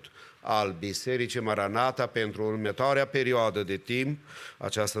board al Bisericii Maranata pentru următoarea perioadă de timp.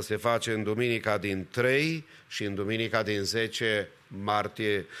 Aceasta se face în duminica din 3 și în duminica din 10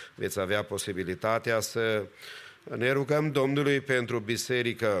 martie veți avea posibilitatea să ne rugăm Domnului pentru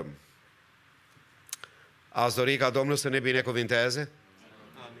biserică. Ați dori ca Domnul să ne binecuvinteze?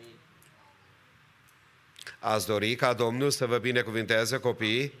 Ați dori ca Domnul să vă binecuvinteze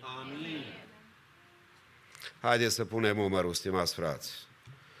copiii? Amin. Haideți să punem umărul, stimați frați.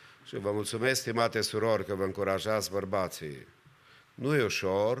 Și vă mulțumesc, stimate surori, că vă încurajați bărbații. Nu e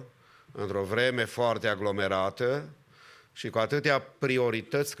ușor, într-o vreme foarte aglomerată și cu atâtea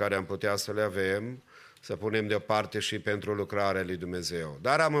priorități care am putea să le avem, să punem deoparte și pentru lucrarea lui Dumnezeu.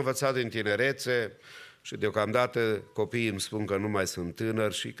 Dar am învățat din tinerețe și deocamdată copiii îmi spun că nu mai sunt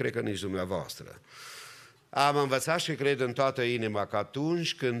tânări și cred că nici dumneavoastră. Am învățat și cred în toată inima că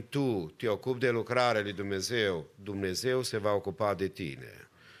atunci când tu te ocupi de lucrarea lui Dumnezeu, Dumnezeu se va ocupa de tine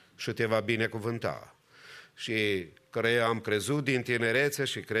și te va binecuvânta. Și am crezut din tinerețe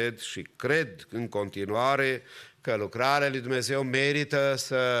și cred în continuare că lucrarea lui Dumnezeu merită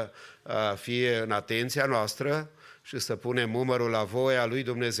să fie în atenția noastră și să punem umărul la voia lui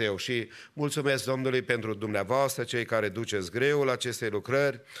Dumnezeu. Și mulțumesc Domnului pentru dumneavoastră, cei care duceți greul acestei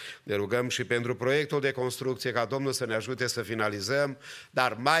lucrări. Ne rugăm și pentru proiectul de construcție, ca Domnul să ne ajute să finalizăm,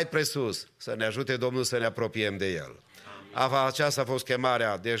 dar mai presus să ne ajute Domnul să ne apropiem de El. Aceasta a fost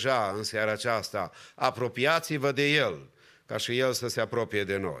chemarea deja în seara aceasta. Apropiați-vă de El, ca și El să se apropie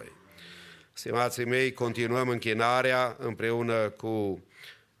de noi. Stimații mei, continuăm închinarea împreună cu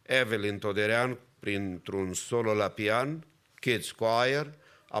Evelyn Toderean printr-un solo la pian, Kids Choir,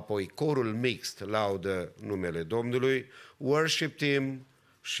 apoi corul mixt laudă numele Domnului, Worship Team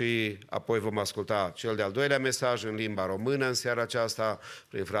și apoi vom asculta cel de-al doilea mesaj în limba română în seara aceasta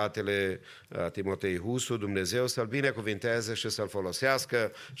prin fratele Timotei Husu. Dumnezeu să-l binecuvinteze și să-l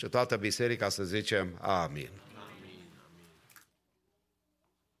folosească și toată biserica să zicem amin.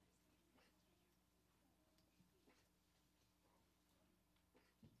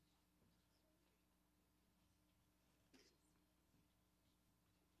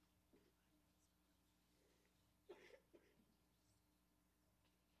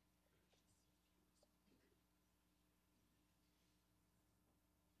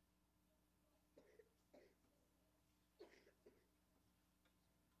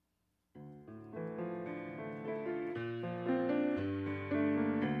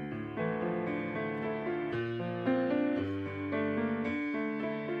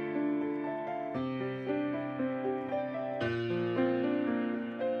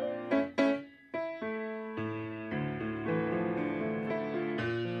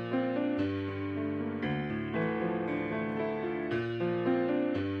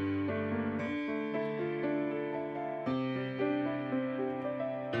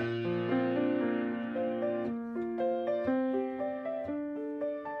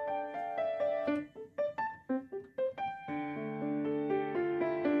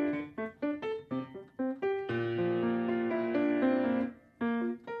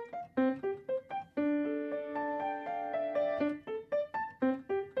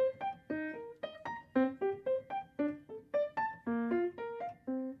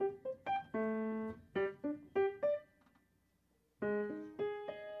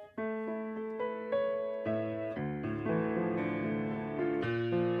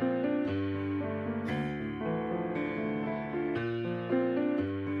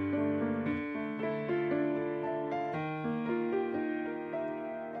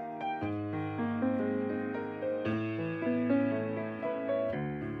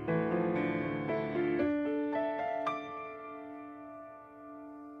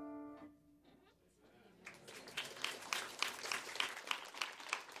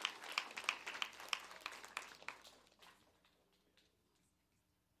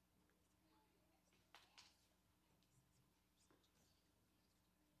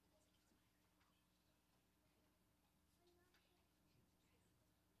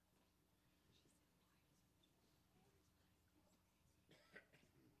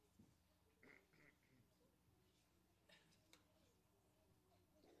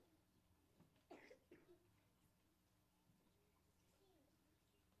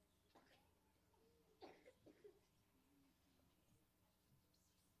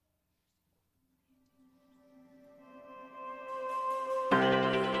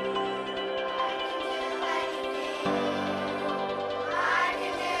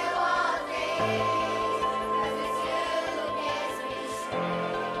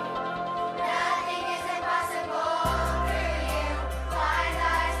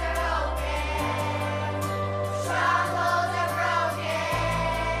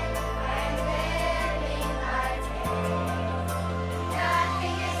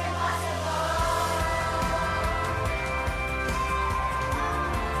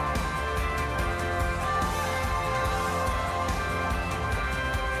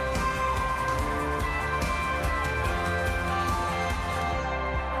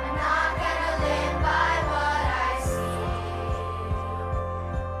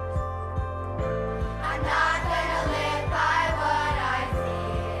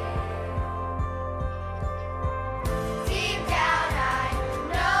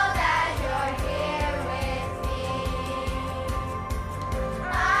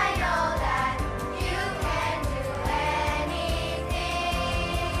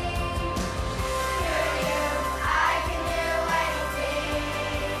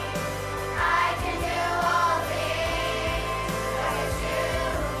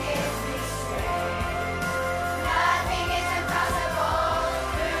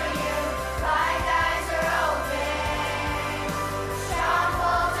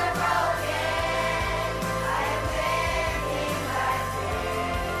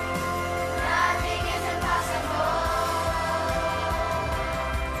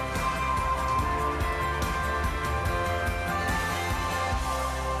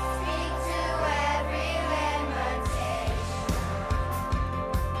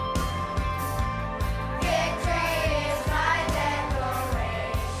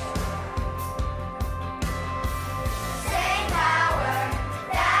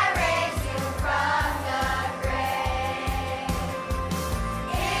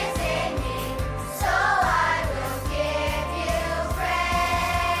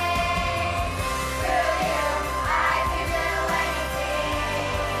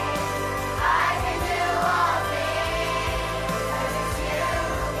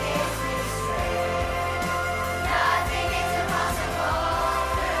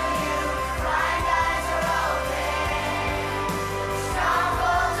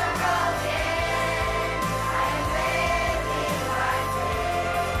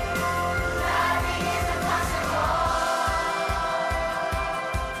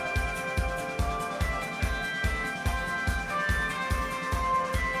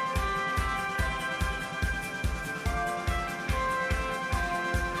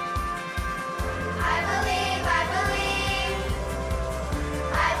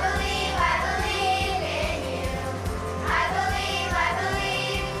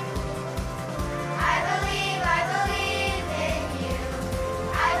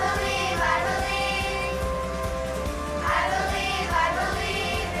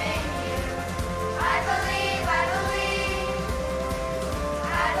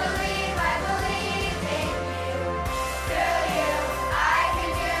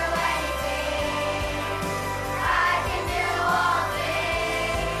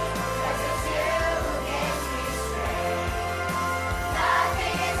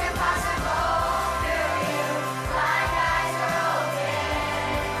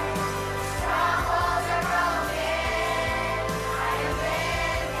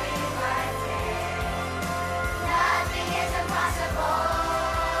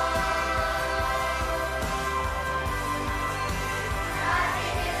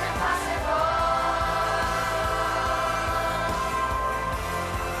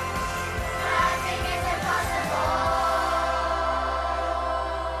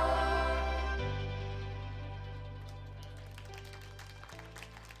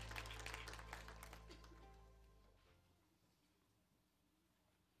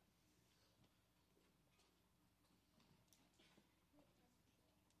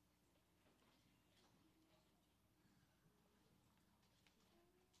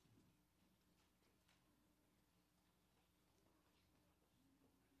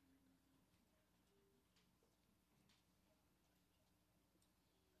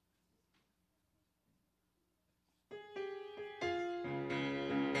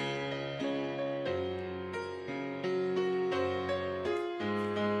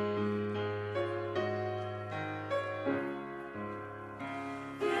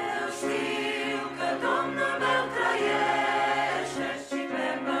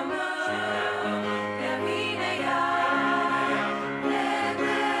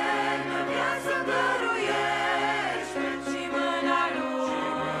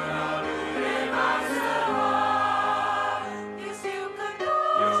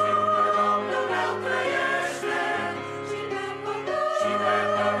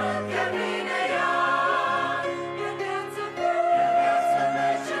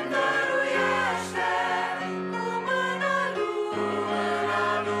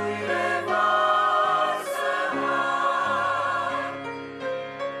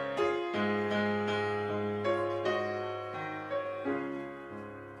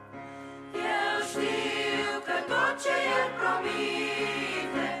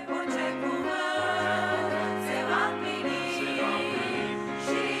 promite, orice cuvânt se va împlini.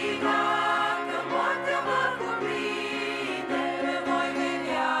 Și dacă moartea mă cuprinde, voi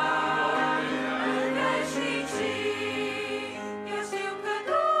vedea în veșnicii. Eu știu că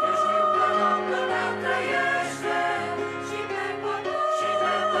Domnul meu trăiește și pe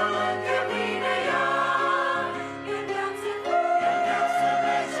pământ el vine iar. El viață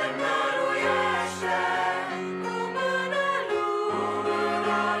vece dăruiește, cu mâna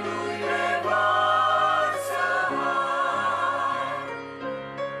lui revarsă har.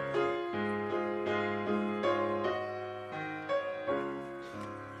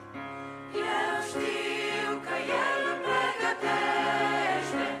 Eu știu că El îmi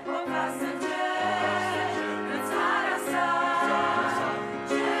pregătește o casă în cer, în țara sa.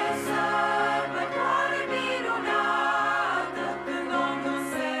 Ce sărbătoare minunată când Domnul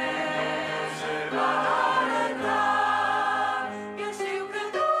se va arăta. Eu știu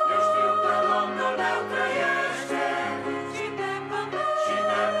că Domnul meu trăiește și pe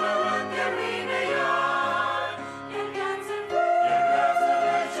pământ El vine iar. El viață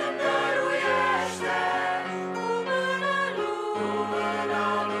vece dăruiește, cu mâna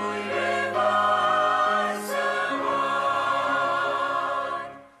lui revarsă har.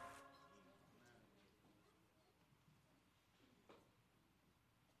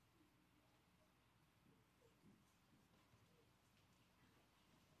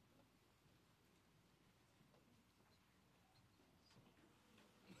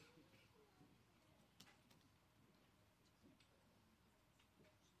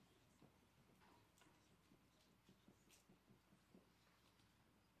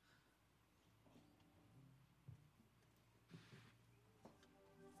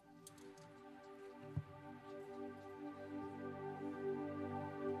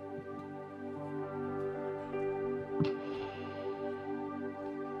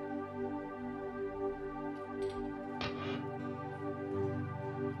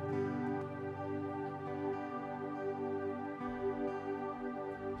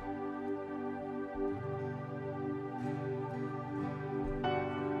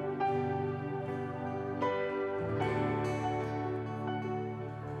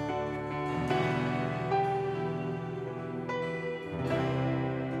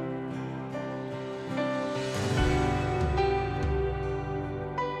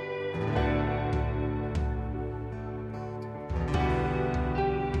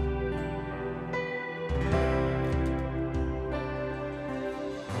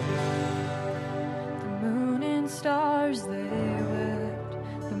 The moon and stars they wept,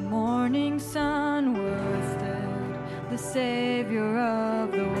 the morning sun was dead, the Savior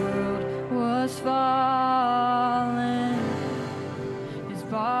of the world was fallen. His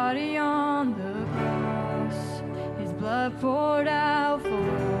body on the cross, His blood poured out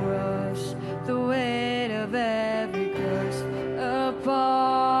for us, the weight of every curse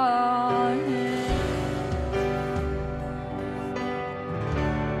upon Him.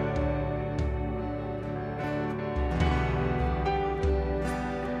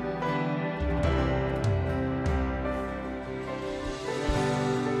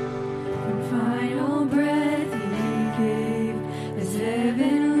 Final breath He gave as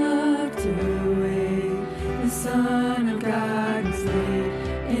heaven looked away. The Son of God was laid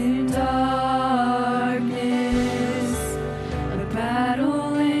in dark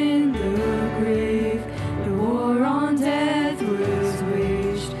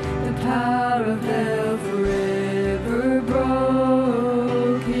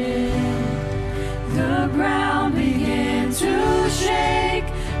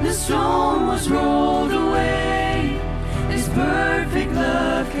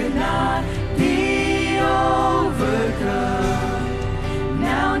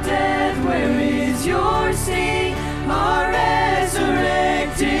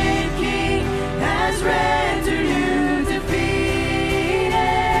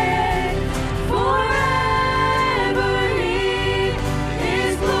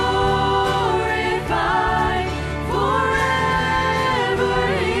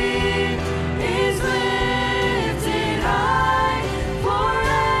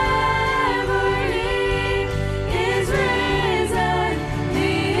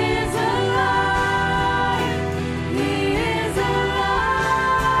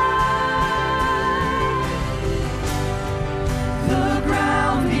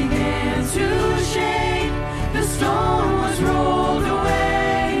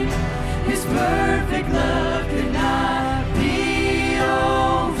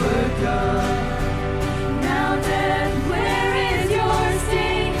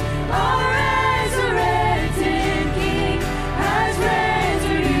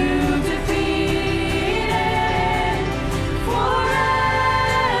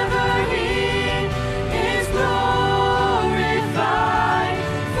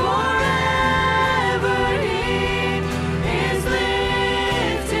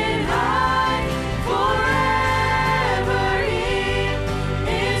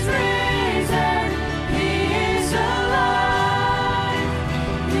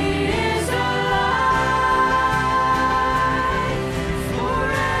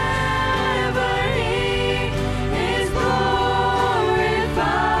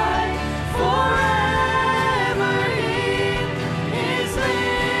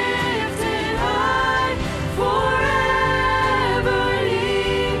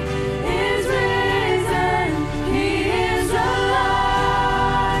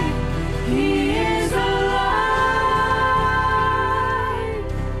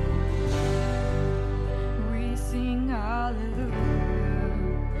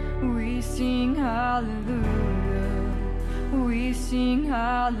hallelujah. We sing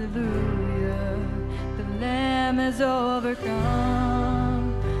hallelujah. The Lamb has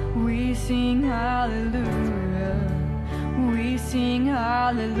overcome. We sing hallelujah. We sing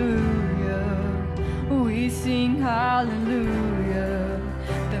hallelujah. We sing hallelujah.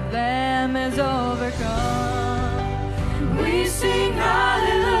 The Lamb has overcome. We sing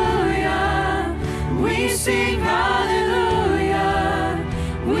hallelujah. We sing hallelujah.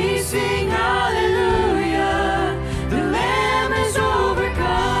 We sing hallelujah. The Lamb has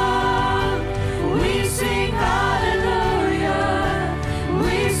overcome. We sing hallelujah.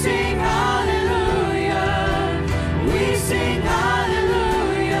 We sing hallelujah. We sing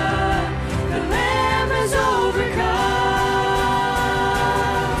hallelujah. The Lamb has overcome.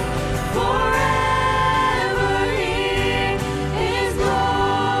 Forever He is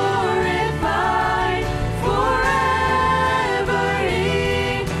glorified. Forever He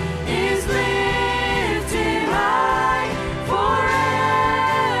is lifted high.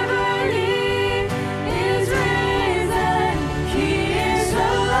 Forever He is risen. He is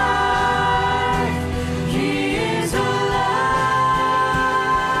alive. He is alive.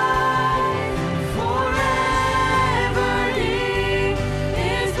 Forever He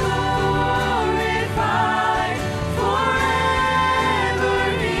is glorified. Forever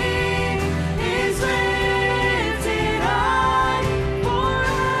He is lifted high.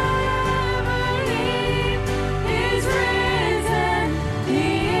 Forever He is risen. He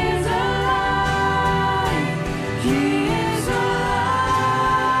is alive. He is alive.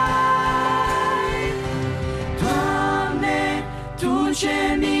 Doamne, Tu ce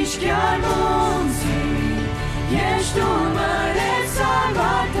miști chiar munții, ești un măreț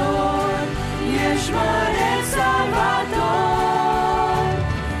salvator, ești măreț salvator.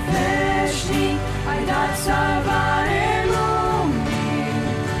 Veșnic ai dat salvare lumii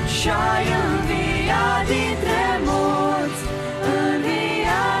și-ai înviat dintre morți,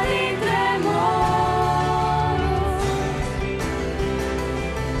 înviat dintre morți.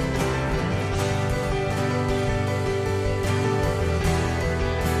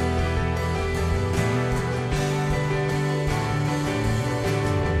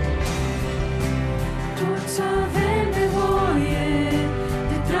 Toți avem nevoie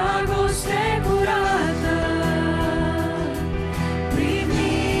de dragoste curată.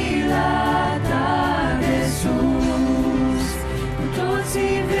 Primi-la Ta de sus. Cu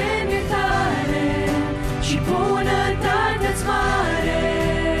toții vrem iertare și bunătate-ți mare.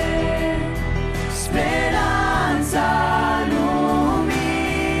 Speranța lumii.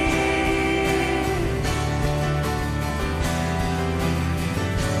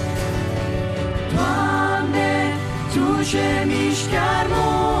 Doamne, Tu ce miști chiar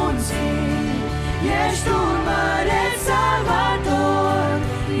munții, ești un măreț salvator,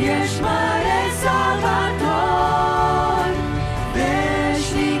 ești măreț salvator.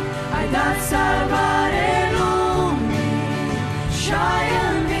 Veșnic ai dat salvare lumii și-ai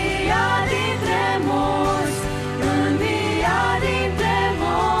înviat dintre morți, înviat dintre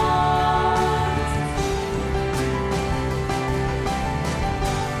morți.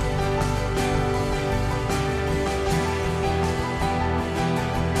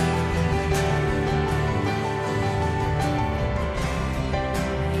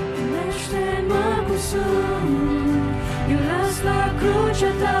 Unește-mă cu sângul, eu las la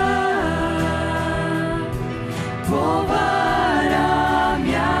crucea Ta. Povara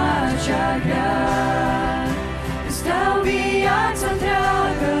mea cea grea, îți dau viața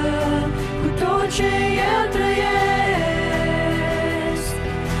întreagă cu tot ce eu trăiesc.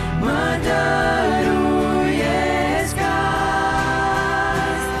 Mă dăruiesc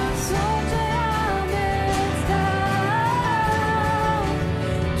azi, suflerea mea-ți dau.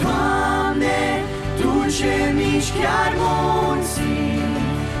 Doamne, Tu ce miști chiar munții,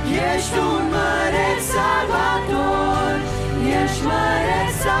 ești un măreț salvator, ești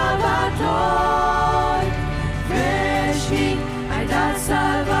măreț salvator. Veșnic ai dat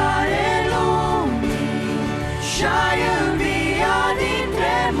salvare lumii și-ai înviat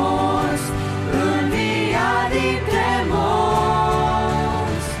dintre morți, înviat dintre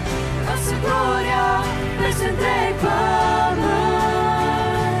morți. Lasă gloria peste întreg pământ,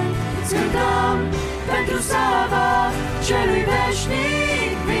 îți cântăm pentru slava celui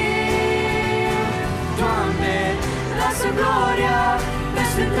veșnic viu. Doamne, lasă gloria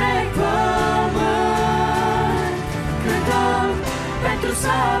peste întreg pământ, cântăm pentru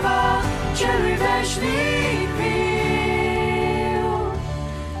slava celui veșnic viu.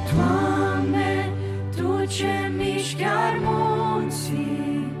 Doamne, Tu ce miști chiar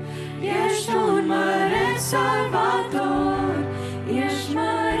munții, ești un măreț salvator, ești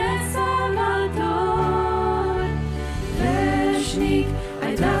măreț salvator.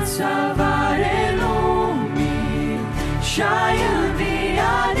 salvare lumii și-ai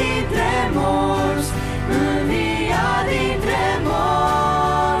înviat dintre morți, înviat dintre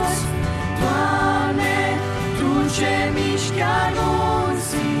morți. Doamne, Tu ce miști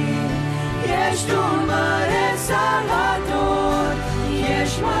anunții, ești un mare salvator,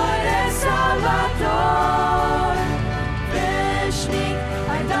 ești mare salvator. Veșnic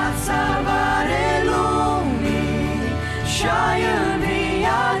ai dat salvare lumii și-ai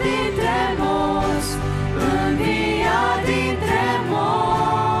înviat dintre morți, înviat dintre morți.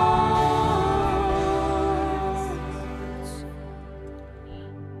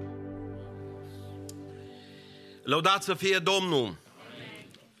 Lăudat să fie Domnul!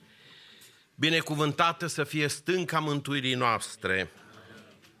 Binecuvântată să fie stânca mântuirii noastre.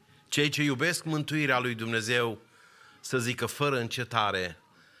 Cei ce iubesc mântuirea lui Dumnezeu să zică fără încetare,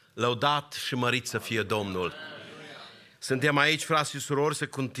 lăudat și mărit să fie Domnul. Suntem aici, frați și surori, să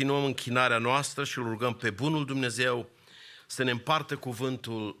continuăm închinarea noastră și îl rugăm pe bunul Dumnezeu să ne împartă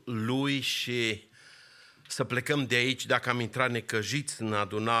cuvântul Lui și să plecăm de aici, dacă am intrat necăjiți în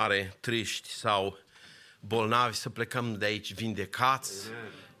adunare, triști sau bolnavi, să plecăm de aici vindecați,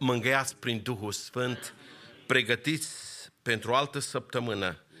 mângâiați prin Duhul Sfânt, pregătiți pentru o altă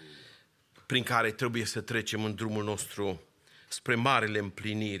săptămână prin care trebuie să trecem în drumul nostru spre marele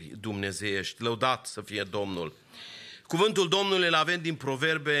împliniri dumnezeiești. Lăudat să fie Domnul! Cuvântul Domnului îl avem din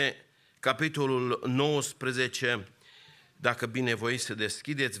Proverbe, capitolul 19, dacă binevoiți să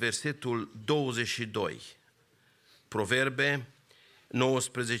deschideți, versetul 22. Proverbe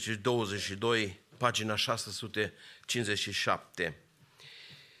 19-22, pagina 657.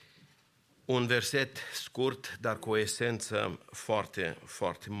 Un verset scurt, dar cu o esență foarte,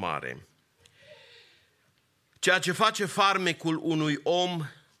 foarte mare. Ceea ce face farmecul unui om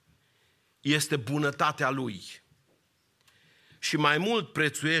este bunătatea lui și mai mult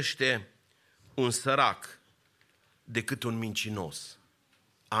prețuiește un sărac decât un mincinos.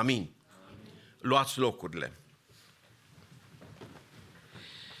 Amin. Luați locurile.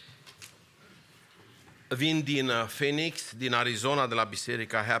 Vin din Phoenix, din Arizona, de la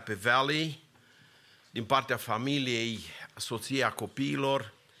Biserica Happy Valley, din partea familiei, soției, a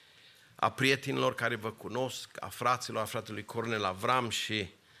copiilor, a prietenilor care vă cunosc, a fraților, a fratelui Cornel Avram și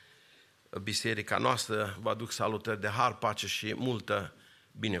biserica noastră. Vă aduc salutări de har, pace și multă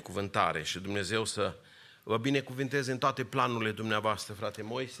binecuvântare. Și Dumnezeu să vă binecuvânteze în toate planurile dumneavoastră, frate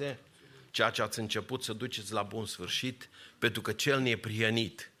Moise, ceea ce ați început să duceți la bun sfârșit, pentru că cel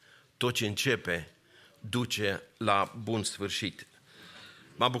neprihănit, tot ce începe, duce la bun sfârșit.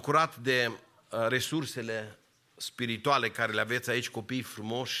 M-a bucurat de resursele spirituale care le aveți aici, copii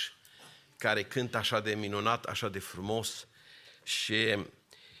frumoși, care cântă așa de minunat, așa de frumos și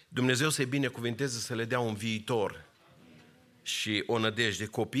Dumnezeu să-i binecuvânteze, să le dea un viitor și o nădejde.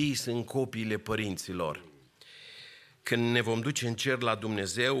 Copiii sunt copiile părinților. Când ne vom duce în cer la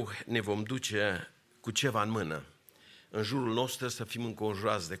Dumnezeu, ne vom duce cu ceva în mână. În jurul nostru să fim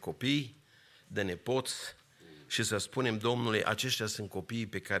înconjurați de copii, de nepoți și să spunem Domnului, aceștia sunt copiii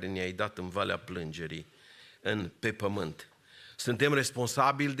pe care ne-ai dat în valea plângerii, pe pământ. Suntem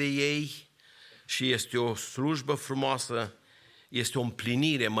responsabili de ei și este o slujbă frumoasă, este o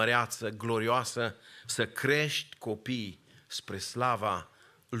împlinire măreață, glorioasă, să crești copii spre slava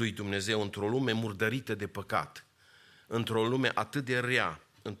lui Dumnezeu într-o lume murdărită de păcat, într-o lume atât de rea,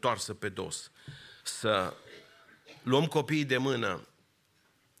 întoarsă pe dos. Să luăm copiii de mână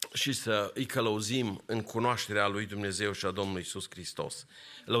și să îi călăuzim în cunoașterea lui Dumnezeu și a Domnului Iisus Hristos.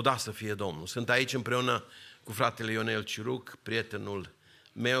 Lăudat să fie Domnul! Sunt aici împreună cu fratele Ionel Ciruc, prietenul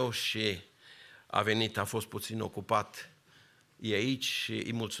meu, și a fost puțin ocupat, e aici și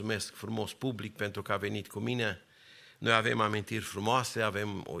îi mulțumesc frumos public pentru că a venit cu mine. Noi avem amintiri frumoase,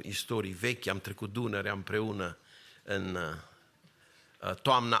 avem o istorie veche, am trecut Dunărea împreună în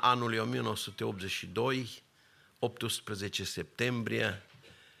toamna anului 1982, 18 septembrie,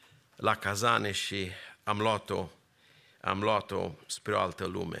 la Cazane și am luat-o spre o altă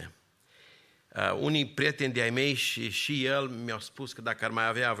lume. Unii prieteni de-ai mei și el mi-au spus că dacă ar mai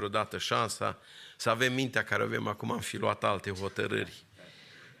avea vreodată șansa să avem mintea care avem acum, am fi luat alte hotărâri.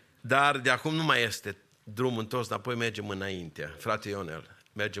 Dar de acum nu mai este drum întors, apoi mergem înainte. Frate Ionel,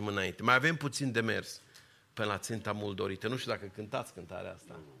 mergem înainte. Mai avem puțin de mers până la ținta mult dorită. Nu știu dacă cântați cântarea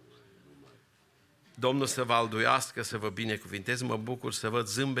asta. Domnul să vă alduiască, să vă binecuvinteze. Mă bucur să văd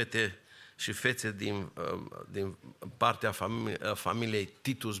zâmbete și fețe din partea familiei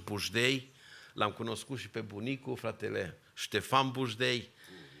Titus Bujdei. L-am cunoscut și pe bunicul, fratele Ștefan Bujdei.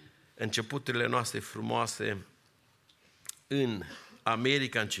 Începuturile noastre frumoase în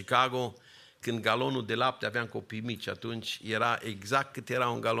America, în Chicago, când galonul de lapte, aveam copii mici, atunci era exact cât era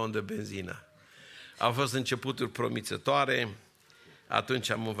un galon de benzină. Au fost începuturi promițătoare, atunci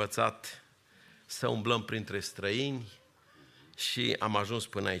am învățat să umblăm printre străini și am ajuns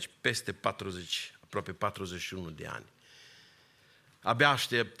până aici, peste 40, aproape 41 de ani. Abia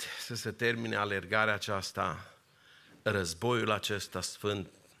aștept să se termine alergarea aceasta, războiul acesta sfânt,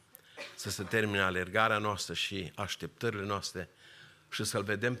 să se termine alergarea noastră și așteptările noastre și să-L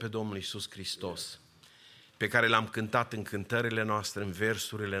vedem pe Domnul Iisus Hristos, pe care L-am cântat în cântările noastre, în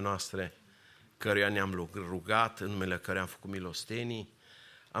versurile noastre, căruia ne-am rugat, în numele căruia am făcut milostenii,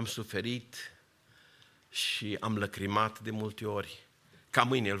 am suferit și am lăcrimat de multe ori. Ca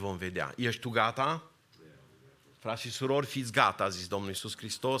mâine îl vom vedea. Ești tu gata? Frați și surori, fiți gata, a zis Domnul Iisus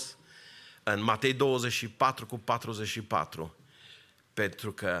Hristos în Matei 24:44,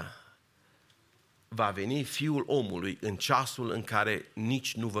 pentru că va veni Fiul omului în ceasul în care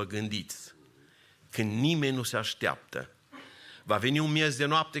nici nu vă gândiți, când nimeni nu se așteaptă. Va veni un miez de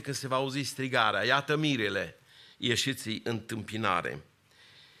noapte când se va auzi strigarea, iată mirele, ieșiți-i întâmpinare.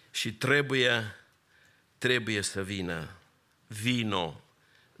 Și trebuie să vină. Vino,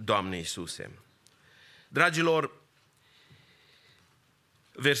 Doamne Iisuse. Dragilor,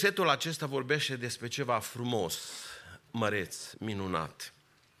 versetul acesta vorbește despre ceva frumos, măreț, minunat.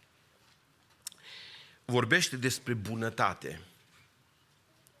 Vorbește despre bunătate.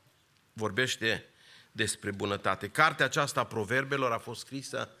 Vorbește despre bunătate. Cartea aceasta a Proverbelor a fost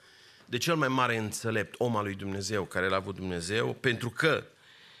scrisă de cel mai mare înțelept, om al lui Dumnezeu, care l-a avut Dumnezeu, pentru că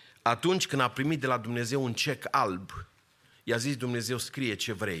atunci când a primit de la Dumnezeu un cec alb, i-a zis Dumnezeu, scrie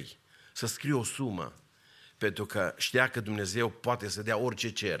ce vrei, să scrie o sumă, pentru că știa că Dumnezeu poate să dea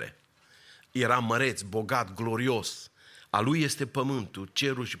orice cere. Era măreț, bogat, glorios. A lui este pământul,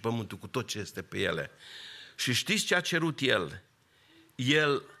 cerul și pământul cu tot ce este pe ele. Și știți ce a cerut el?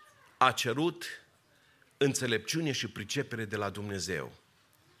 El a cerut înțelepciune și pricepere de la Dumnezeu.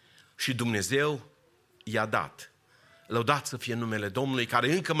 Și Dumnezeu i-a dat. Lăudat să fie numele Domnului,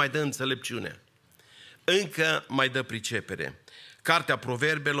 care încă mai dă înțelepciune. Încă mai dă pricepere. Cartea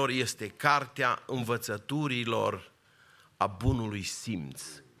Proverbelor este cartea învățăturilor a bunului simț.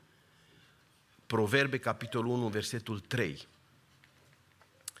 Proverbe, capitolul 1, versetul 3.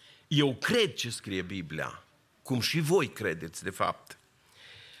 Eu cred ce scrie Biblia, cum și voi credeți, de fapt.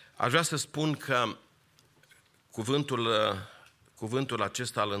 Aș vrea să spun că cuvântul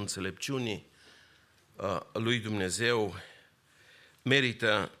acesta al înțelepciunii lui Dumnezeu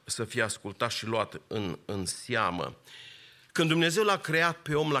merită să fie ascultat și luat în seamă. Când Dumnezeu l-a creat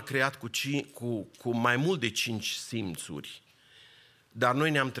pe om, l-a creat cu mai mult de 5 simțuri. Dar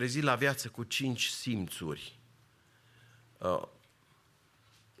noi ne-am trezit la viață cu 5 simțuri.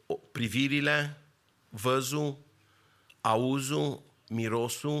 Privirile, văzul, auzul,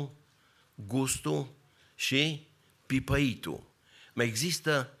 mirosul, gustul și pipăitul. Mai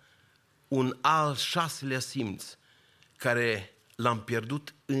există un al 6-lea simț care l-am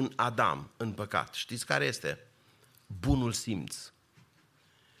pierdut în Adam, în păcat. Știți care este? Bunul simț.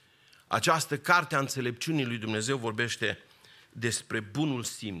 Această carte a înțelepciunii lui Dumnezeu vorbește despre bunul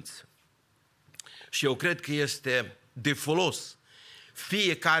simț. Și eu cred că este de folos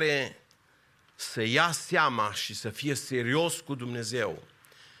fiecare să ia seama și să fie serios cu Dumnezeu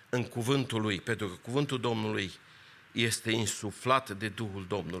în cuvântul Lui, pentru că cuvântul Domnului este insuflat de Duhul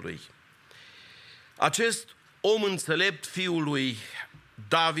Domnului. Acest om înțelept, fiul lui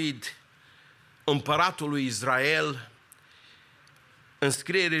David, împăratul lui Israel, în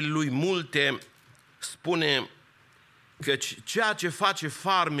scrierile lui multe, spune că ceea ce face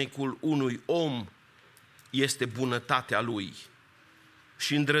farmecul unui om este bunătatea lui.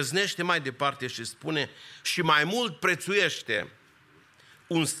 Și îndrăznește mai departe și spune, și mai mult prețuiește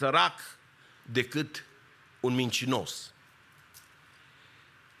un sărac decât un mincinos.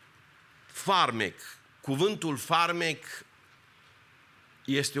 Farmec. Cuvântul farmec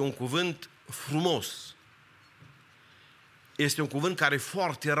este un cuvânt frumos. Este un cuvânt care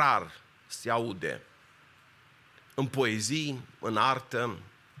foarte rar se aude în poezii, în artă,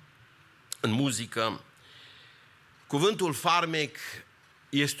 în muzică. Cuvântul farmec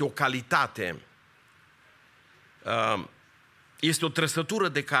este o calitate, este o trăsătură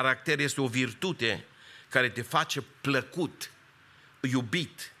de caracter, este o virtute care te face plăcut,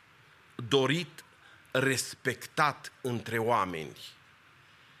 iubit, dorit, respectat între oameni.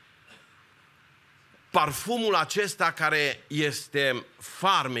 Parfumul acesta care este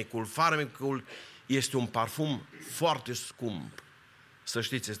farmecul este un parfum foarte scump. Să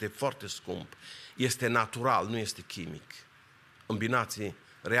știți, este foarte scump. Este natural, nu este chimic. Îmbinații,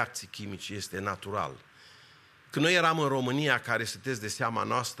 reacții chimice, este natural. Când noi eram în România, care sunteți de seama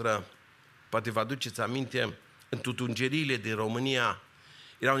noastră, Poate vă aduceți aminte, în tutungeriile din România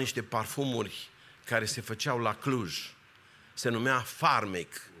erau niște parfumuri care se făceau la Cluj. Se numea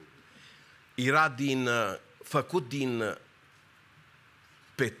Farmec. Era făcut din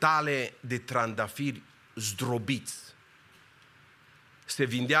petale de trandafiri zdrobiți. Se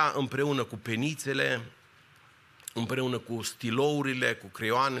vindea împreună cu penițele, împreună cu stilourile, cu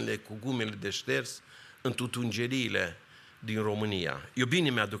creioanele, cu gumele de șters, în tutungeriile din România. Eu bine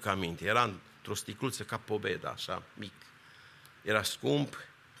mi-aduc aminte, era într-o sticluță ca Pobeda, așa, mic. Era scump,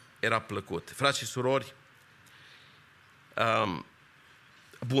 era plăcut. Frați și surori,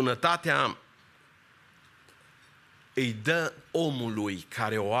 bunătatea îi dă omului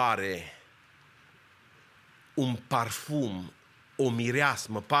care o are un parfum, o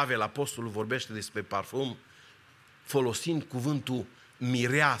mireasmă. Pavel, apostolul, vorbește despre parfum folosind cuvântul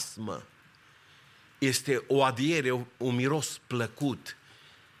mireasmă. Este o adiere, un miros plăcut,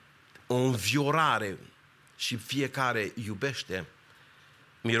 o înviorare și fiecare iubește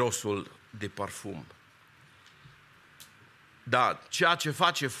mirosul de parfum. Dar ceea ce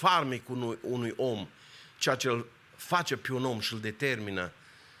face farmecul unui om, ceea ce îl face pe un om și îl determină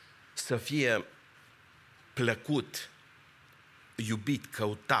să fie plăcut, iubit,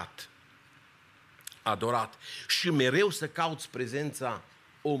 căutat, adorat și mereu să cauți prezența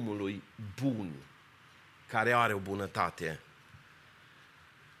omului bun, care are o bunătate.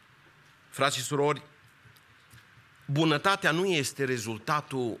 Frați și surori, bunătatea nu este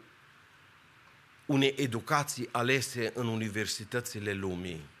rezultatul unei educații alese în universitățile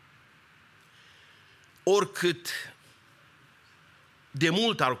lumii. Oricât de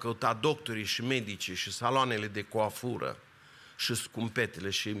mult au căutat doctorii și medicii și saloanele de coafură și scumpetele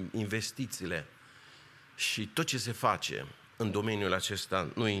și investițiile și tot ce se face în domeniul acesta,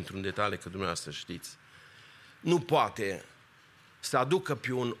 nu intru în detalii că dumneavoastră știți, nu poate să aducă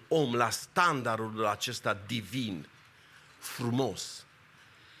pe un om la standardul acesta divin, frumos.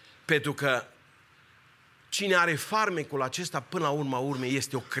 Pentru că cine are farmecul acesta, până la urma urmei,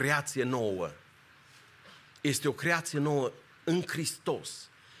 este o creație nouă. Este o creație nouă în Hristos.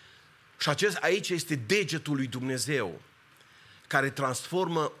 Și aici este degetul lui Dumnezeu, care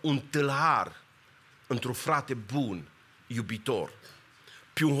transformă un tâlhar într-un frate bun, iubitor.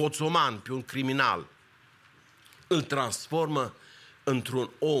 Pe un hoțoman, pe un criminal, îl transformă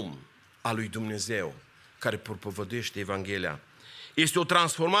într-un om al lui Dumnezeu, care propovăduiește Evanghelia. Este o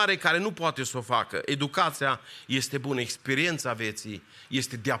transformare care nu poate să o facă. Educația este bună, experiența vieții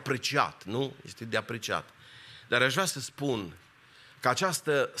este de apreciat, nu? Este de apreciat. Dar aș vrea să spun că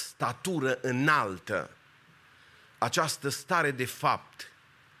această statură înaltă, această stare de fapt,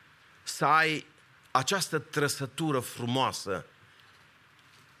 să ai această trăsătură frumoasă,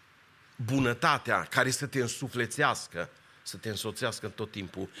 bunătatea care să te însuflețească, să te însoțească tot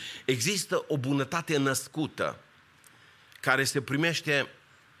timpul. Există o bunătate născută care se primește,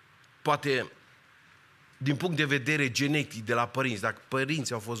 poate, din punct de vedere genetic de la părinți. Dacă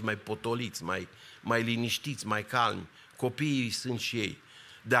părinții au fost mai potoliți, mai liniștiți, mai calmi, copiii sunt și ei.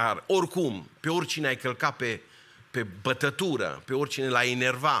 Dar oricum, pe oricine ai călca pe bătătură, pe oricine l-ai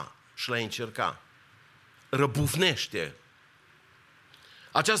enerva și l-ai încerca, răbufnește.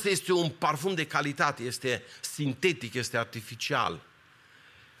 Aceasta este un parfum de calitate, este sintetic, este artificial.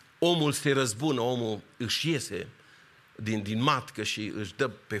 Omul se răzbună, omul își iese din matcă și își dă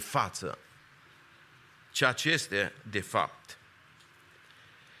pe față ceea ce este de fapt.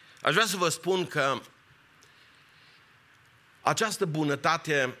 Aș vrea să vă spun că această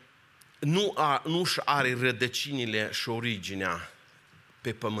bunătate nu-și are rădăcinile și originea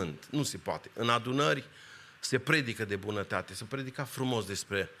pe pământ. Nu se poate. În adunări se predică de bunătate, se predică frumos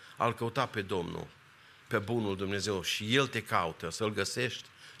despre a-L căuta pe Domnul, pe bunul Dumnezeu și El te caută, să-L găsești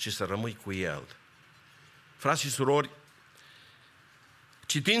și să rămâi cu El. Frați și surori,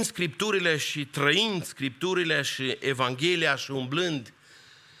 citind Scripturile și trăind Scripturile și Evanghelia și umblând,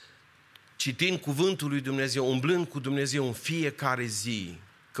 citind cuvântul lui Dumnezeu, umblând cu Dumnezeu în fiecare zi,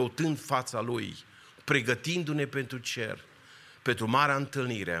 căutând fața Lui, pregătindu-ne pentru cer, pentru marea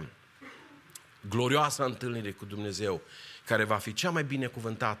întâlnire, glorioasa întâlnire cu Dumnezeu, care va fi cea mai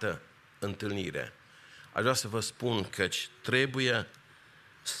binecuvântată întâlnire. Aș vrea să vă spun că trebuie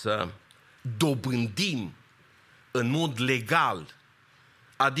să dobândim în mod legal,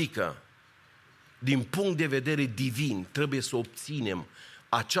 adică din punct de vedere divin, trebuie să obținem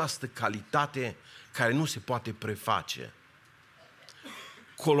această calitate care nu se poate preface.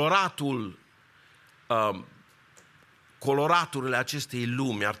 Coloraturile acestei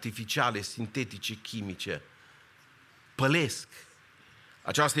lumi artificiale, sintetice, chimice, pălesc.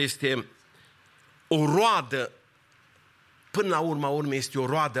 Aceasta este o roadă până la urmă este o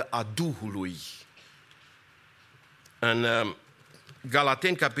roadă a Duhului. În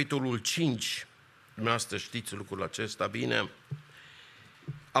Galateni, capitolul 5, dumneavoastră știți lucrul acesta bine,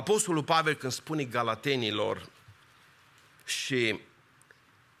 Apostolul Pavel când spune Galatenilor și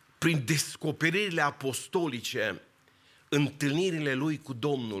prin descoperirile apostolice, întâlnirile lui cu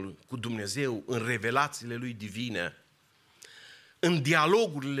Domnul, cu Dumnezeu, în revelațiile lui divine, în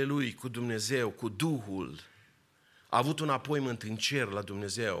dialogurile lui cu Dumnezeu, cu Duhul, a avut un appointment în cer la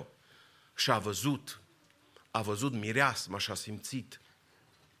Dumnezeu și a văzut mireasma și a simțit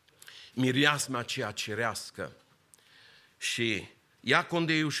mireasma aceea cerească. Și ia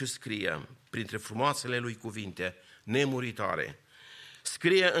condeiul și scrie, printre frumoasele lui cuvinte, nemuritoare,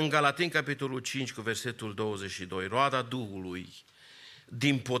 scrie în Galateni, capitolul 5, cu versetul 22, roada Duhului,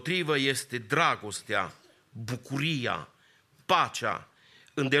 dimpotrivă este dragostea, bucuria, pacea,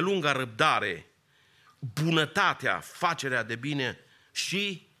 îndelunga răbdare, bunătatea, facerea de bine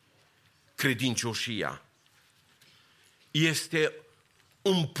și credincioșia. Este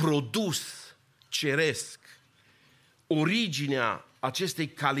un produs ceresc. Originea acestei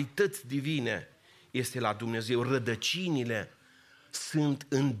calități divine este la Dumnezeu. Rădăcinile sunt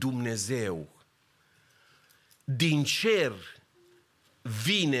în Dumnezeu. Din cer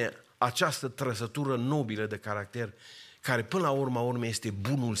vine această trăsătură nobilă de caracter, care până la urmă este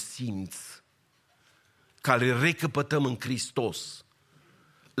bunul simț, care recăpătăm în Hristos.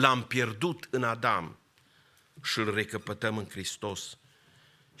 L-am pierdut în Adam și îl recăpătăm în Hristos.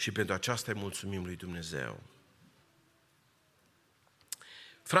 Și pentru aceasta îi mulțumim lui Dumnezeu.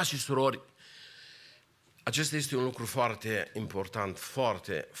 Frați și surori, acesta este un lucru foarte important,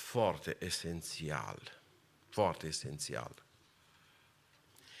 foarte, foarte esențial. Foarte esențial.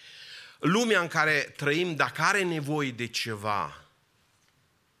 Lumea în care trăim, dacă are nevoie de ceva,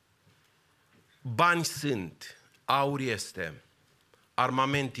 bani sunt, aur este,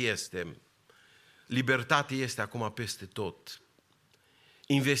 armament este, libertate este acum peste tot,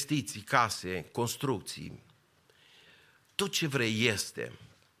 investiții, case, construcții, tot ce vrei este.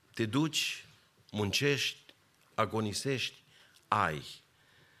 Te duci, muncești, agonisești, ai.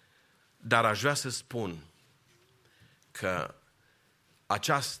 Dar aș vrea să spun că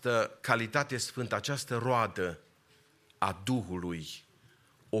această calitate sfântă, această roadă a Duhului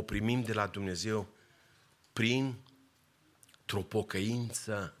o primim de la Dumnezeu printr-o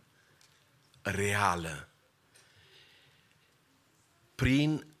pocăință reală,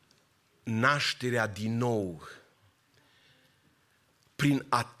 prin nașterea din nou, prin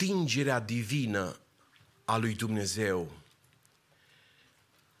atingerea divină a lui Dumnezeu.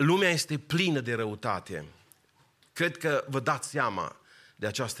 Lumea este plină de răutate. Cred că vă dați seama de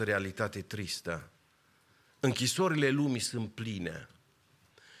această realitate tristă. Închisorile lumii sunt pline.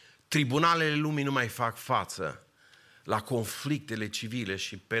 Tribunalele lumii nu mai fac față la conflictele civile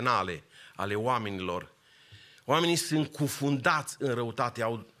și penale ale oamenilor. Oamenii sunt cufundați în răutate,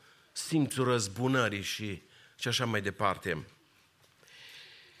 au simțul răzbunării și așa mai departe.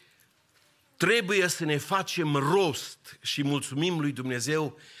 Trebuie să ne facem rost și mulțumim lui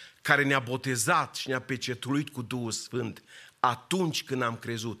Dumnezeu care ne-a botezat și ne-a pecetuit cu Duhul Sfânt atunci când am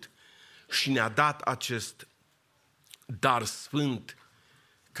crezut și ne-a dat acest dar sfânt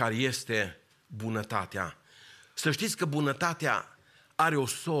care este bunătatea. Să știți că bunătatea are o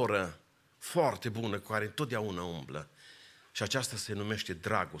soră foarte bună cu care întotdeauna umblă și aceasta se numește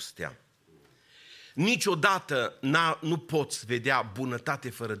dragostea. Niciodată nu poți vedea bunătate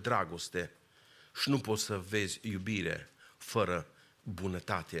fără dragoste și nu poți să vezi iubire fără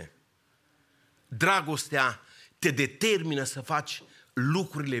bunătate. Dragostea te determină să faci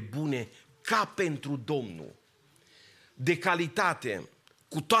lucrurile bune ca pentru Domnul, de calitate,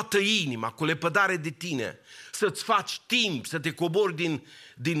 cu toată inima, cu lepădare de tine, să-ți faci timp, să te cobori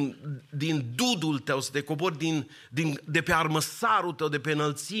din dudul tău, să te cobori de pe armăsarul tău, de pe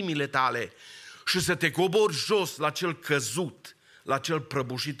înălțimile tale și să te cobori jos la cel căzut, la cel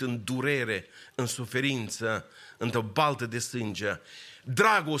prăbușit în durere, în suferință, într-o baltă de sânge.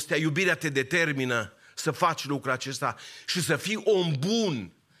 Dragostea, iubirea te determină să faci lucrul acesta și să fii om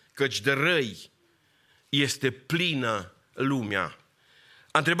bun, căci de răi este plină lumea.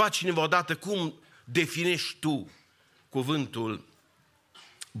 A întrebat cineva odată cum definești tu cuvântul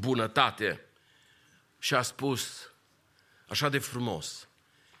bunătate și a spus așa de frumos: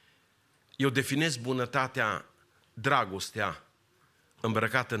 eu definez bunătatea, dragostea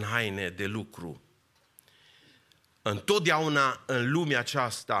îmbrăcată în haine de lucru. Întotdeauna în lumea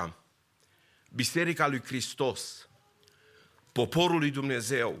aceasta, Biserica lui Hristos, poporul lui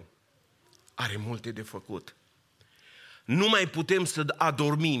Dumnezeu, are multe de făcut. Nu mai putem să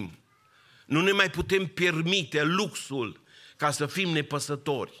adormim, nu ne mai putem permite luxul ca să fim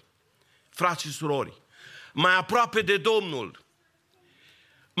nepăsători. Frați și surori, mai aproape de Domnul,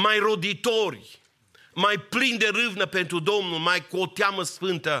 mai roditori, mai plini de râvnă pentru Domnul, mai cu o teamă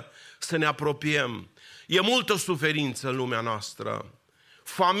sfântă să ne apropiem. E multă suferință în lumea noastră,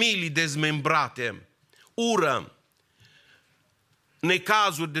 familii dezmembrate, ură,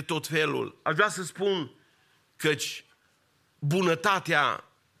 necazuri de tot felul. Aș vrea să spun căci bunătatea,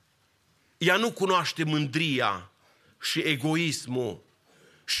 ea nu cunoaște mândria și egoismul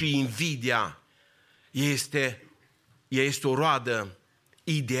și invidia. Ea este o roadă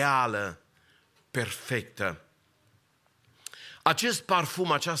ideală, perfectă. Acest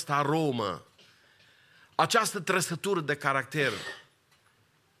parfum, această aromă, această trăsătură de caracter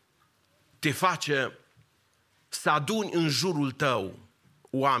te face să aduni în jurul tău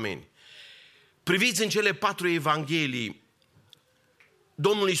oameni. Priviți în cele 4 evanghelii,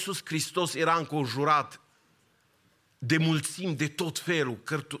 Domnul Iisus Hristos era înconjurat de mulțimi de tot felul,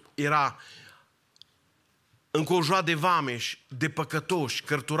 era înconjurat de vameși, de păcătoși,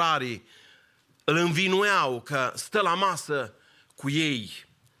 cărturarii, îl învinuiau că stă la masă cu ei.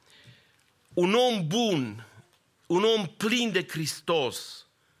 Un om bun, un om plin de Hristos,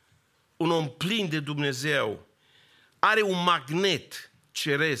 un om plin de Dumnezeu, are un magnet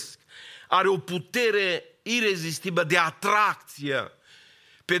ceresc, are o putere irezistibilă de atracție,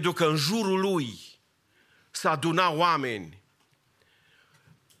 pentru că în jurul lui se adunau oameni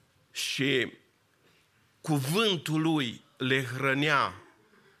și cuvântul lui le hrănea.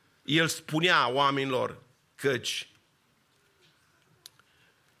 El spunea oamenilor căci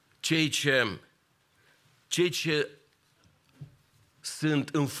cei ce sunt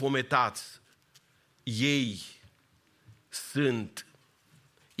înfometați, ei sunt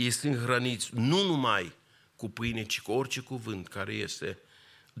hrăniți nu numai cu pâine, ci cu orice cuvânt care este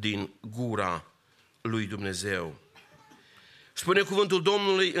din gura lui Dumnezeu. Spune cuvântul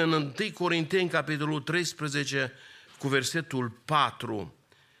Domnului în 1 Corinteni, capitolul 13, cu versetul 4.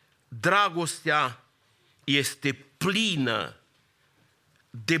 Dragostea este plină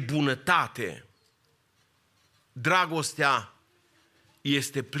de bunătate. Dragostea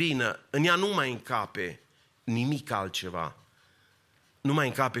este plină, în ea nu mai încape nimic altceva. Nu mai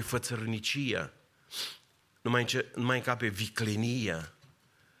încape fățărnicie, nu mai încape viclenie,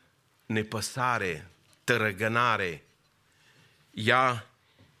 nepăsare, tărăgănare. Ea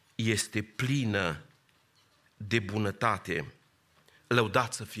este plină de bunătate.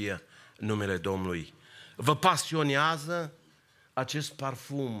 Lăudat să fie numele Domnului. Vă pasionează acest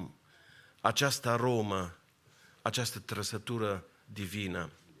parfum, această aromă, această trăsătură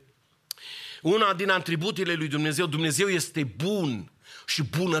divină. Una din atributele lui Dumnezeu, Dumnezeu este bun și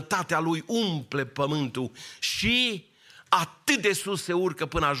bunătatea lui umple pământul și atât de sus se urcă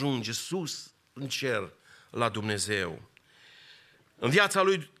până ajunge sus în cer la Dumnezeu. În viața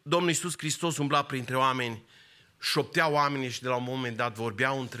lui Domnul Iisus Hristos umbla printre oameni, șopteau oamenii și de la un moment dat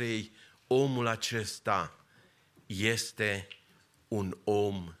vorbeau între ei, omul acesta este un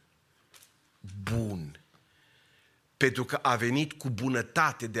om bun, pentru că a venit cu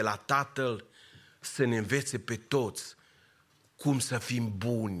bunătate de la Tatăl să ne învețe pe toți cum să fim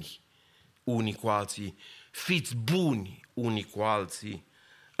buni unii cu alții. Fiți buni unii cu alții,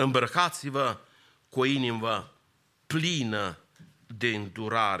 îmbrăcați-vă cu o inimă plină de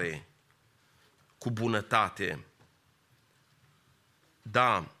îndurare, cu bunătate.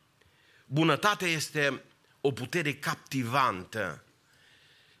 Da, bunătatea este o putere captivantă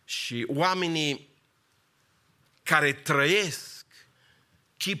și oamenii care trăiesc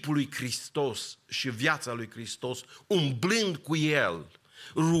chipul lui Hristos și viața lui Hristos, umblând cu El,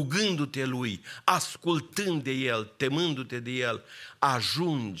 rugându-te Lui, ascultând de El, temându-te de El,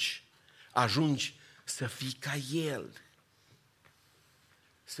 ajungi să fii ca El.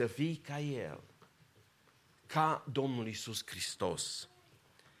 Să fii ca El, ca Domnul Iisus Hristos.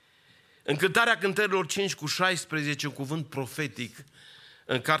 În Cântarea Cântărilor 5:16, un cuvânt profetic,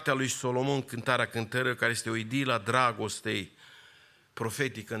 în cartea lui Solomon, Cântarea Cântărilor, care este o idilă a dragostei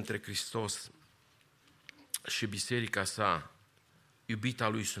profetică între Hristos și biserica sa, iubita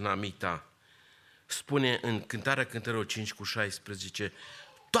lui Sunamita, spune în Cântarea Cântărilor 5:16,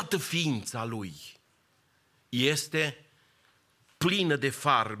 toată ființa lui este plină de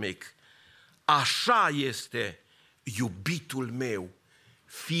farmec. Așa este iubitul meu,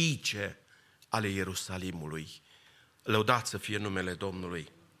 fiice ale Ierusalimului. Lăudat să fie numele Domnului.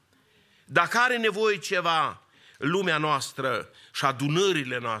 Dacă are nevoie ceva lumea noastră și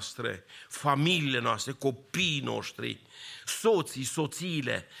adunările noastre, familiile noastre, copiii noștri, soții,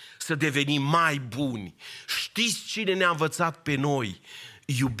 soțiile, să devenim mai buni. Știți cine ne-a învățat pe noi?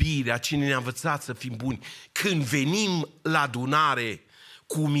 iubirea, cine ne-a învățat să fim buni. Când venim la adunare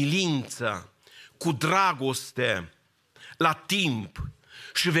cu umilință, cu dragoste, la timp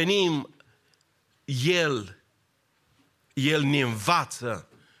și venim, El ne învață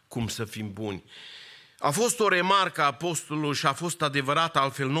cum să fim buni. A fost o remarcă a apostolului și a fost adevărat,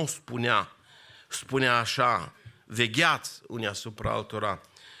 altfel nu o spunea. Spunea așa, vegheați unii asupra altora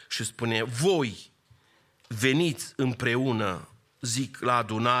și spune, voi veniți împreună, zic la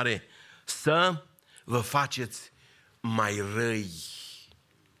adunare, să vă faceți mai răi.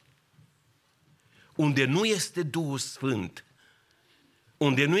 Unde nu este Duhul Sfânt,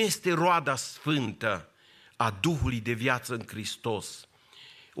 unde nu este roada sfântă a Duhului de viață în Hristos,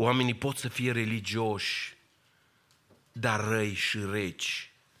 oamenii pot să fie religioși, dar răi și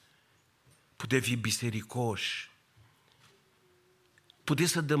reci. Putem fi bisericoși. Putem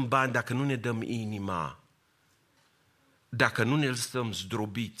să dăm bani dacă nu ne dăm inima, dacă nu ne lăsăm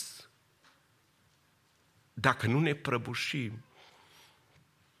zdrobiți, dacă nu ne prăbușim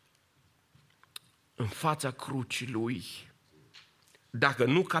în fața crucii Lui, dacă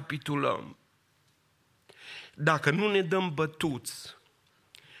nu capitulăm, dacă nu ne dăm bătuți,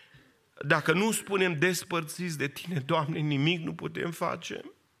 dacă nu spunem despărțiți de Tine, Doamne, nimic nu putem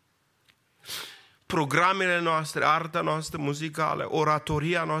face. Programele noastre, arta noastră muzicală,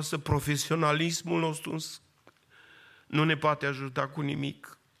 oratoria noastră, profesionalismul nostru nu ne poate ajuta cu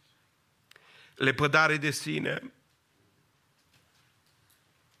nimic. Lepădare de sine.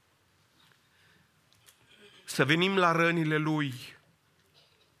 Să venim la rănile Lui.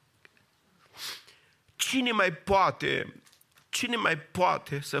 Cine mai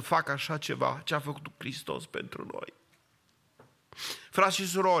poate să facă așa ceva ce a făcut Hristos pentru noi? Frați și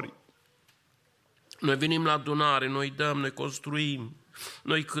surori, noi venim la adunare, noi dăm, noi construim,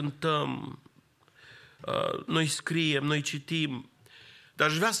 noi cântăm, noi scriem, noi citim, dar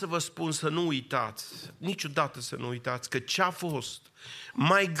aș vrea să vă spun să nu uitați, niciodată să nu uitați că ce a fost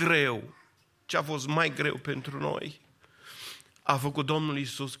mai greu pentru noi a făcut Domnul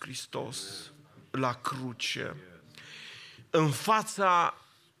Iisus Hristos la cruce. În fața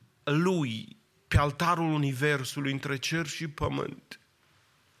Lui, pe altarul Universului, între cer și pământ,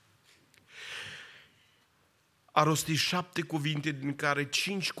 a rostit 7 cuvinte, din care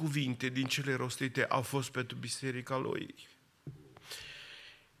 5 cuvinte din cele rostite au fost pentru biserica Lui.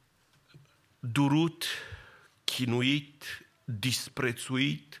 Durut, chinuit,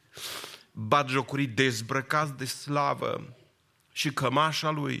 disprețuit, batjocorit, dezbrăcat de slavă, și cămașa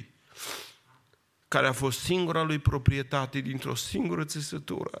Lui, care a fost singura Lui proprietate dintr-o singură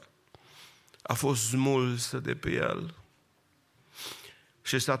țesătură, a fost smulsă de pe El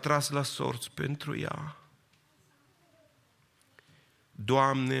și s-a tras la sorți pentru ea.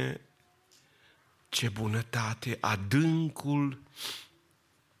 Doamne, ce bunătate, adâncul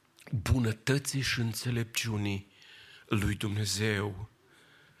bunătății și înțelepciunii lui Dumnezeu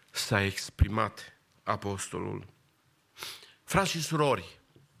s-a exprimat apostolul. Frați și surori,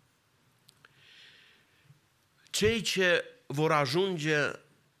 cei ce vor ajunge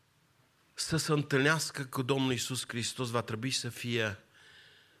să se întâlnească cu Domnul Iisus Hristos va trebui să fie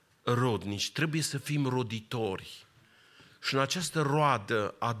rodnici, trebuie să fim roditori. Și în această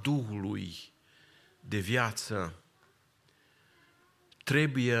roadă a Duhului de viață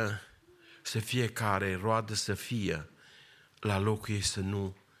trebuie să fiecare roadă să fie la locul ei, să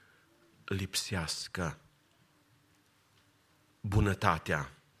nu lipsească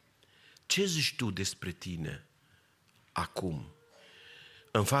bunătatea. Ce zici tu despre tine acum,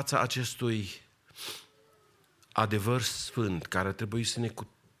 în fața acestui adevăr sfânt care trebuie să ne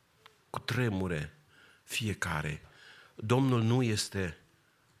cutremure fiecare? Domnul nu este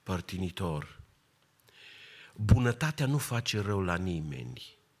părtinitor. Bunătatea nu face rău la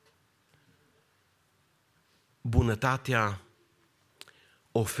nimeni. Bunătatea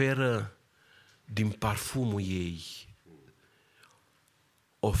oferă din parfumul ei,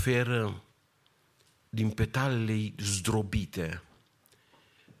 oferă din petalele ei zdrobite,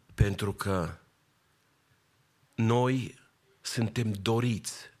 pentru că noi suntem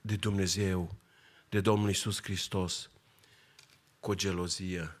doriți de Dumnezeu, de Domnul Iisus Hristos, cu o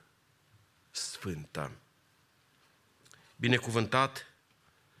gelozie sfântă. Binecuvântat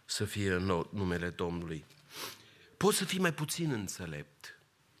să fie numele Domnului. Poți să fii mai puțin înțelept,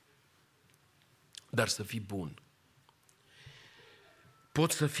 dar să fii bun.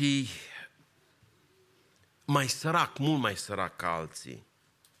 Poți să fii mai sărac, mult mai sărac ca alții,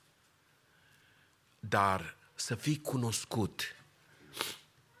 dar să fii cunoscut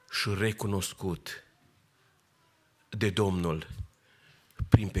și recunoscut de Domnul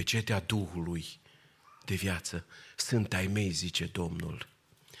prin pecetea Duhului de viață. Sunt ai mei, zice Domnul,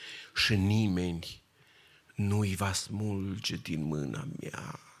 și nimeni nu-i va smulge din mâna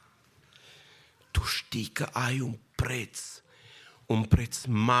mea. Tu știi că ai un preț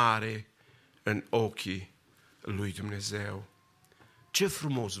mare în ochii lui Dumnezeu. Ce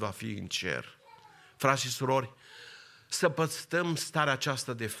frumos va fi în cer. Frați și surori, să păstrăm starea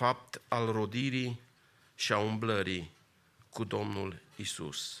aceasta de fapt al rodirii și a umblării cu Domnul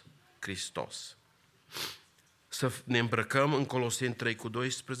Iisus Hristos. Să ne îmbrăcăm în Coloseni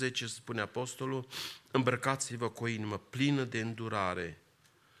 3:12, spune apostolul, îmbrăcați-vă cu o inimă plină de îndurare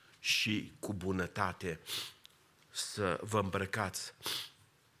și cu bunătate să vă îmbrăcați.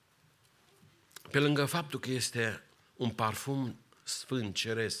 Pe lângă faptul că este un parfum sfânt,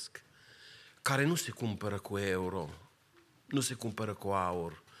 ceresc, care nu se cumpără cu euro, nu se cumpără cu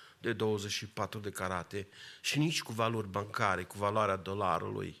aur de 24 de carate și nici cu valori bancare, cu valoarea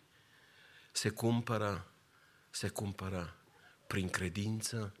dolarului. Se cumpără prin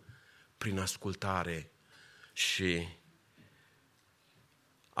credință, prin ascultare și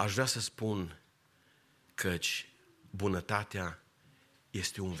aș vrea să spun căci bunătatea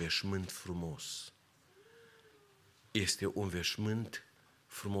este un veșmânt frumos. Este un veșmânt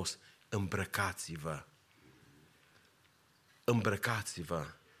frumos. Îmbrăcați-vă. Îmbrăcați-vă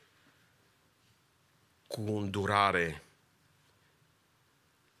cu îndurare,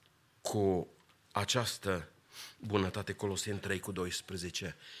 cu această bunătate. Coloseni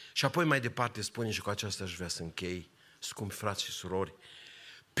 3:12. Și apoi mai departe spune, și cu aceasta aș vrea să închei, scumpi frați și surori,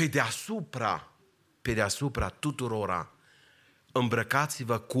 pe deasupra tuturora,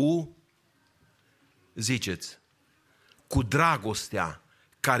 îmbrăcați-vă cu, ziceți, cu dragostea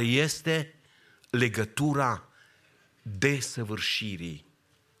care este legătura desăvârșirii.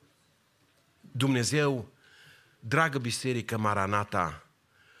 Dumnezeu, dragă Biserică Maranata,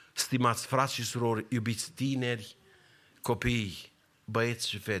 stimați frați și surori, iubiți tineri, copii, băieți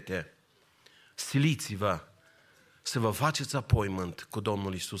și fete, siliți-vă să vă faceți appointment cu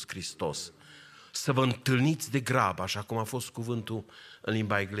Domnul Iisus Hristos, să vă întâlniți de grabă, așa cum a fost cuvântul în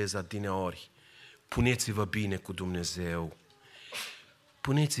limba engleză adineori. Puneți-vă bine cu Dumnezeu,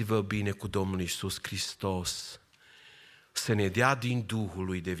 puneți-vă bine cu Domnul Iisus Hristos, să ne dea din Duhul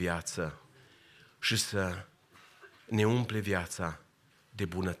lui de viață și să ne umple viața de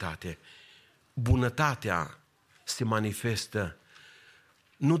bunătate. Bunătatea se manifestă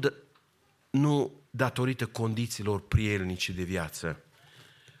nu datorită condițiilor prielnice de viață,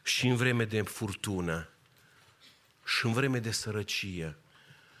 și în vreme de furtună, și în vreme de sărăcie,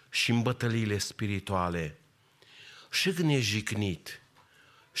 și în bătăliile spirituale, și când ești jignit,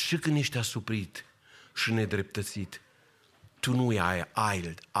 și când ești asuprit și nedreptățit, tu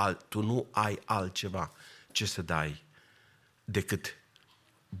nu ai altceva ce să dai decât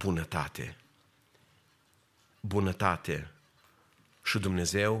bunătate. Bunătate. Și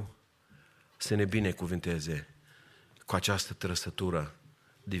Dumnezeu să ne binecuvânteze cu această trăsătură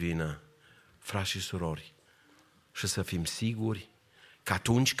divină, frați și surori, și să fim siguri că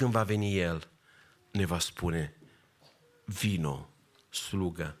atunci când va veni El, ne va spune: vino,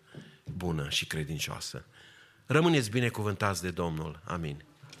 slugă bună și credincioasă. Rămâneți binecuvântați de Domnul. Amin.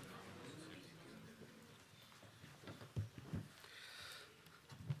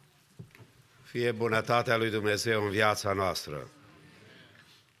 Fie bunătatea lui Dumnezeu în viața noastră.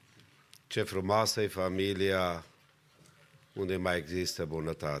 Ce frumoasă e familia unde mai există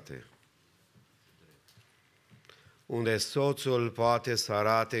bunătate. Unde soțul poate să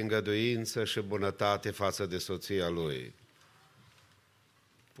arate îngăduință și bunătate față de soția lui.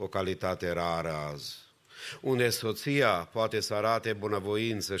 O calitate rară azi. Unde soția poate să arate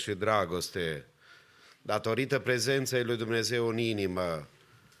bunăvoință și dragoste, datorită prezenței lui Dumnezeu în inimă,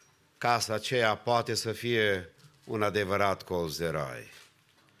 casa aceea poate să fie un adevărat colț de rai.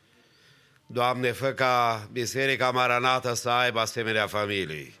 Doamne, fă ca Biserica Maranata să aibă asemenea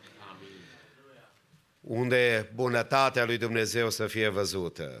familii, unde bunătatea lui Dumnezeu să fie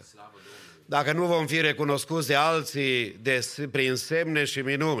văzută. Dacă nu vom fi recunoscuți de alții prin semne și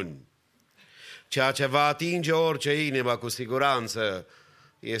minuni, ceea ce va atinge orice inimă cu siguranță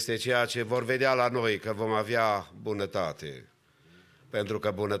este ceea ce vor vedea la noi, că vom avea bunătate. Pentru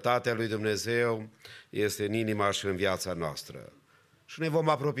că bunătatea lui Dumnezeu este în inima și în viața noastră. Și ne vom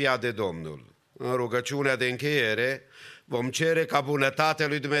apropia de Domnul. În rugăciunea de încheiere vom cere ca bunătatea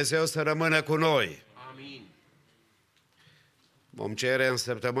lui Dumnezeu să rămână cu noi. Amin. Vom cere în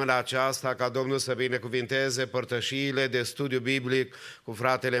săptămâna aceasta ca Domnul să binecuvinteze părtășiile de studiu biblic cu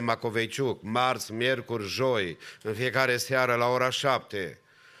fratele Macoveiciuc, marți, miercuri, joi, în fiecare seară la ora 7.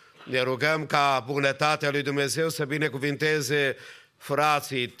 Ne rugăm ca bunătatea lui Dumnezeu să binecuvinteze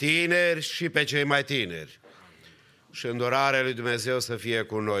frații tineri și pe cei mai tineri. și îndurarea lui Dumnezeu să fie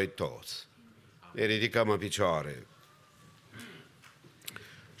cu noi toți. Ne ridicăm în picioare.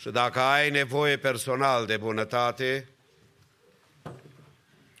 Și dacă ai nevoie personal de bunătate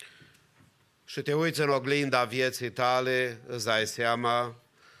și te uiți în oglinda vieții tale, îți dai seama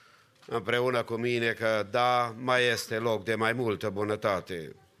împreună cu mine că da, mai este loc de mai multă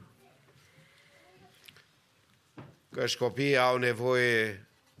bunătate. Căci copiii au nevoie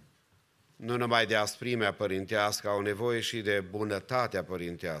nu numai de asprimea părintească, au nevoie și de bunătatea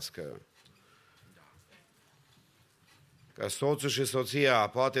părintească. Că soțul și soția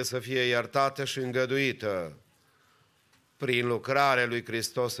poate să fie iertată și îngăduită prin lucrarea lui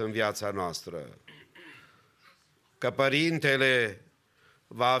Hristos în viața noastră. Că părintele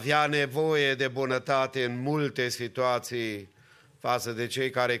va avea nevoie de bunătate în multe situații față de cei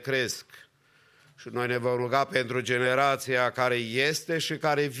care cresc. Și noi ne vom ruga pentru generația care este și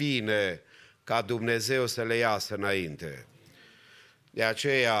care vine, ca Dumnezeu să le iasă înainte. De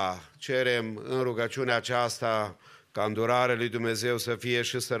aceea cerem în rugăciunea aceasta ca îndurarea lui Dumnezeu să fie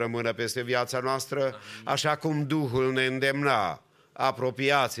și să rămână peste viața noastră, așa cum Duhul ne îndemna,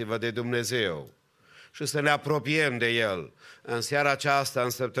 apropiați-vă de Dumnezeu și să ne apropiem de El în seara aceasta, în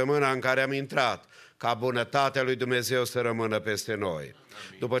săptămâna în care am intrat, ca bunătatea lui Dumnezeu să rămână peste noi.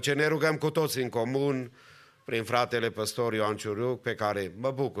 După ce ne rugăm cu toți în comun, prin fratele păstor Ioan Ciuruc, pe care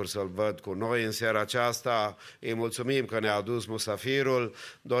mă bucur să-l văd cu noi în seara aceasta, îi mulțumim că ne-a adus musafirul,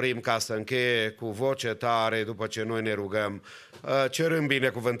 dorim ca să încheie cu voce tare după ce noi ne rugăm, cerând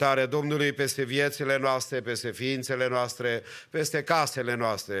binecuvântarea Domnului peste viețile noastre, peste ființele noastre, peste casele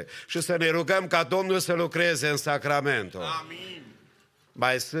noastre și să ne rugăm ca Domnul să lucreze în sacramentul. Amin.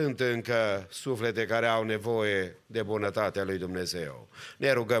 Mai sunt încă suflete care au nevoie de bunătatea lui Dumnezeu.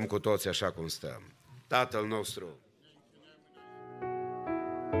 Ne rugăm cu toți așa cum stăm. Tatăl nostru,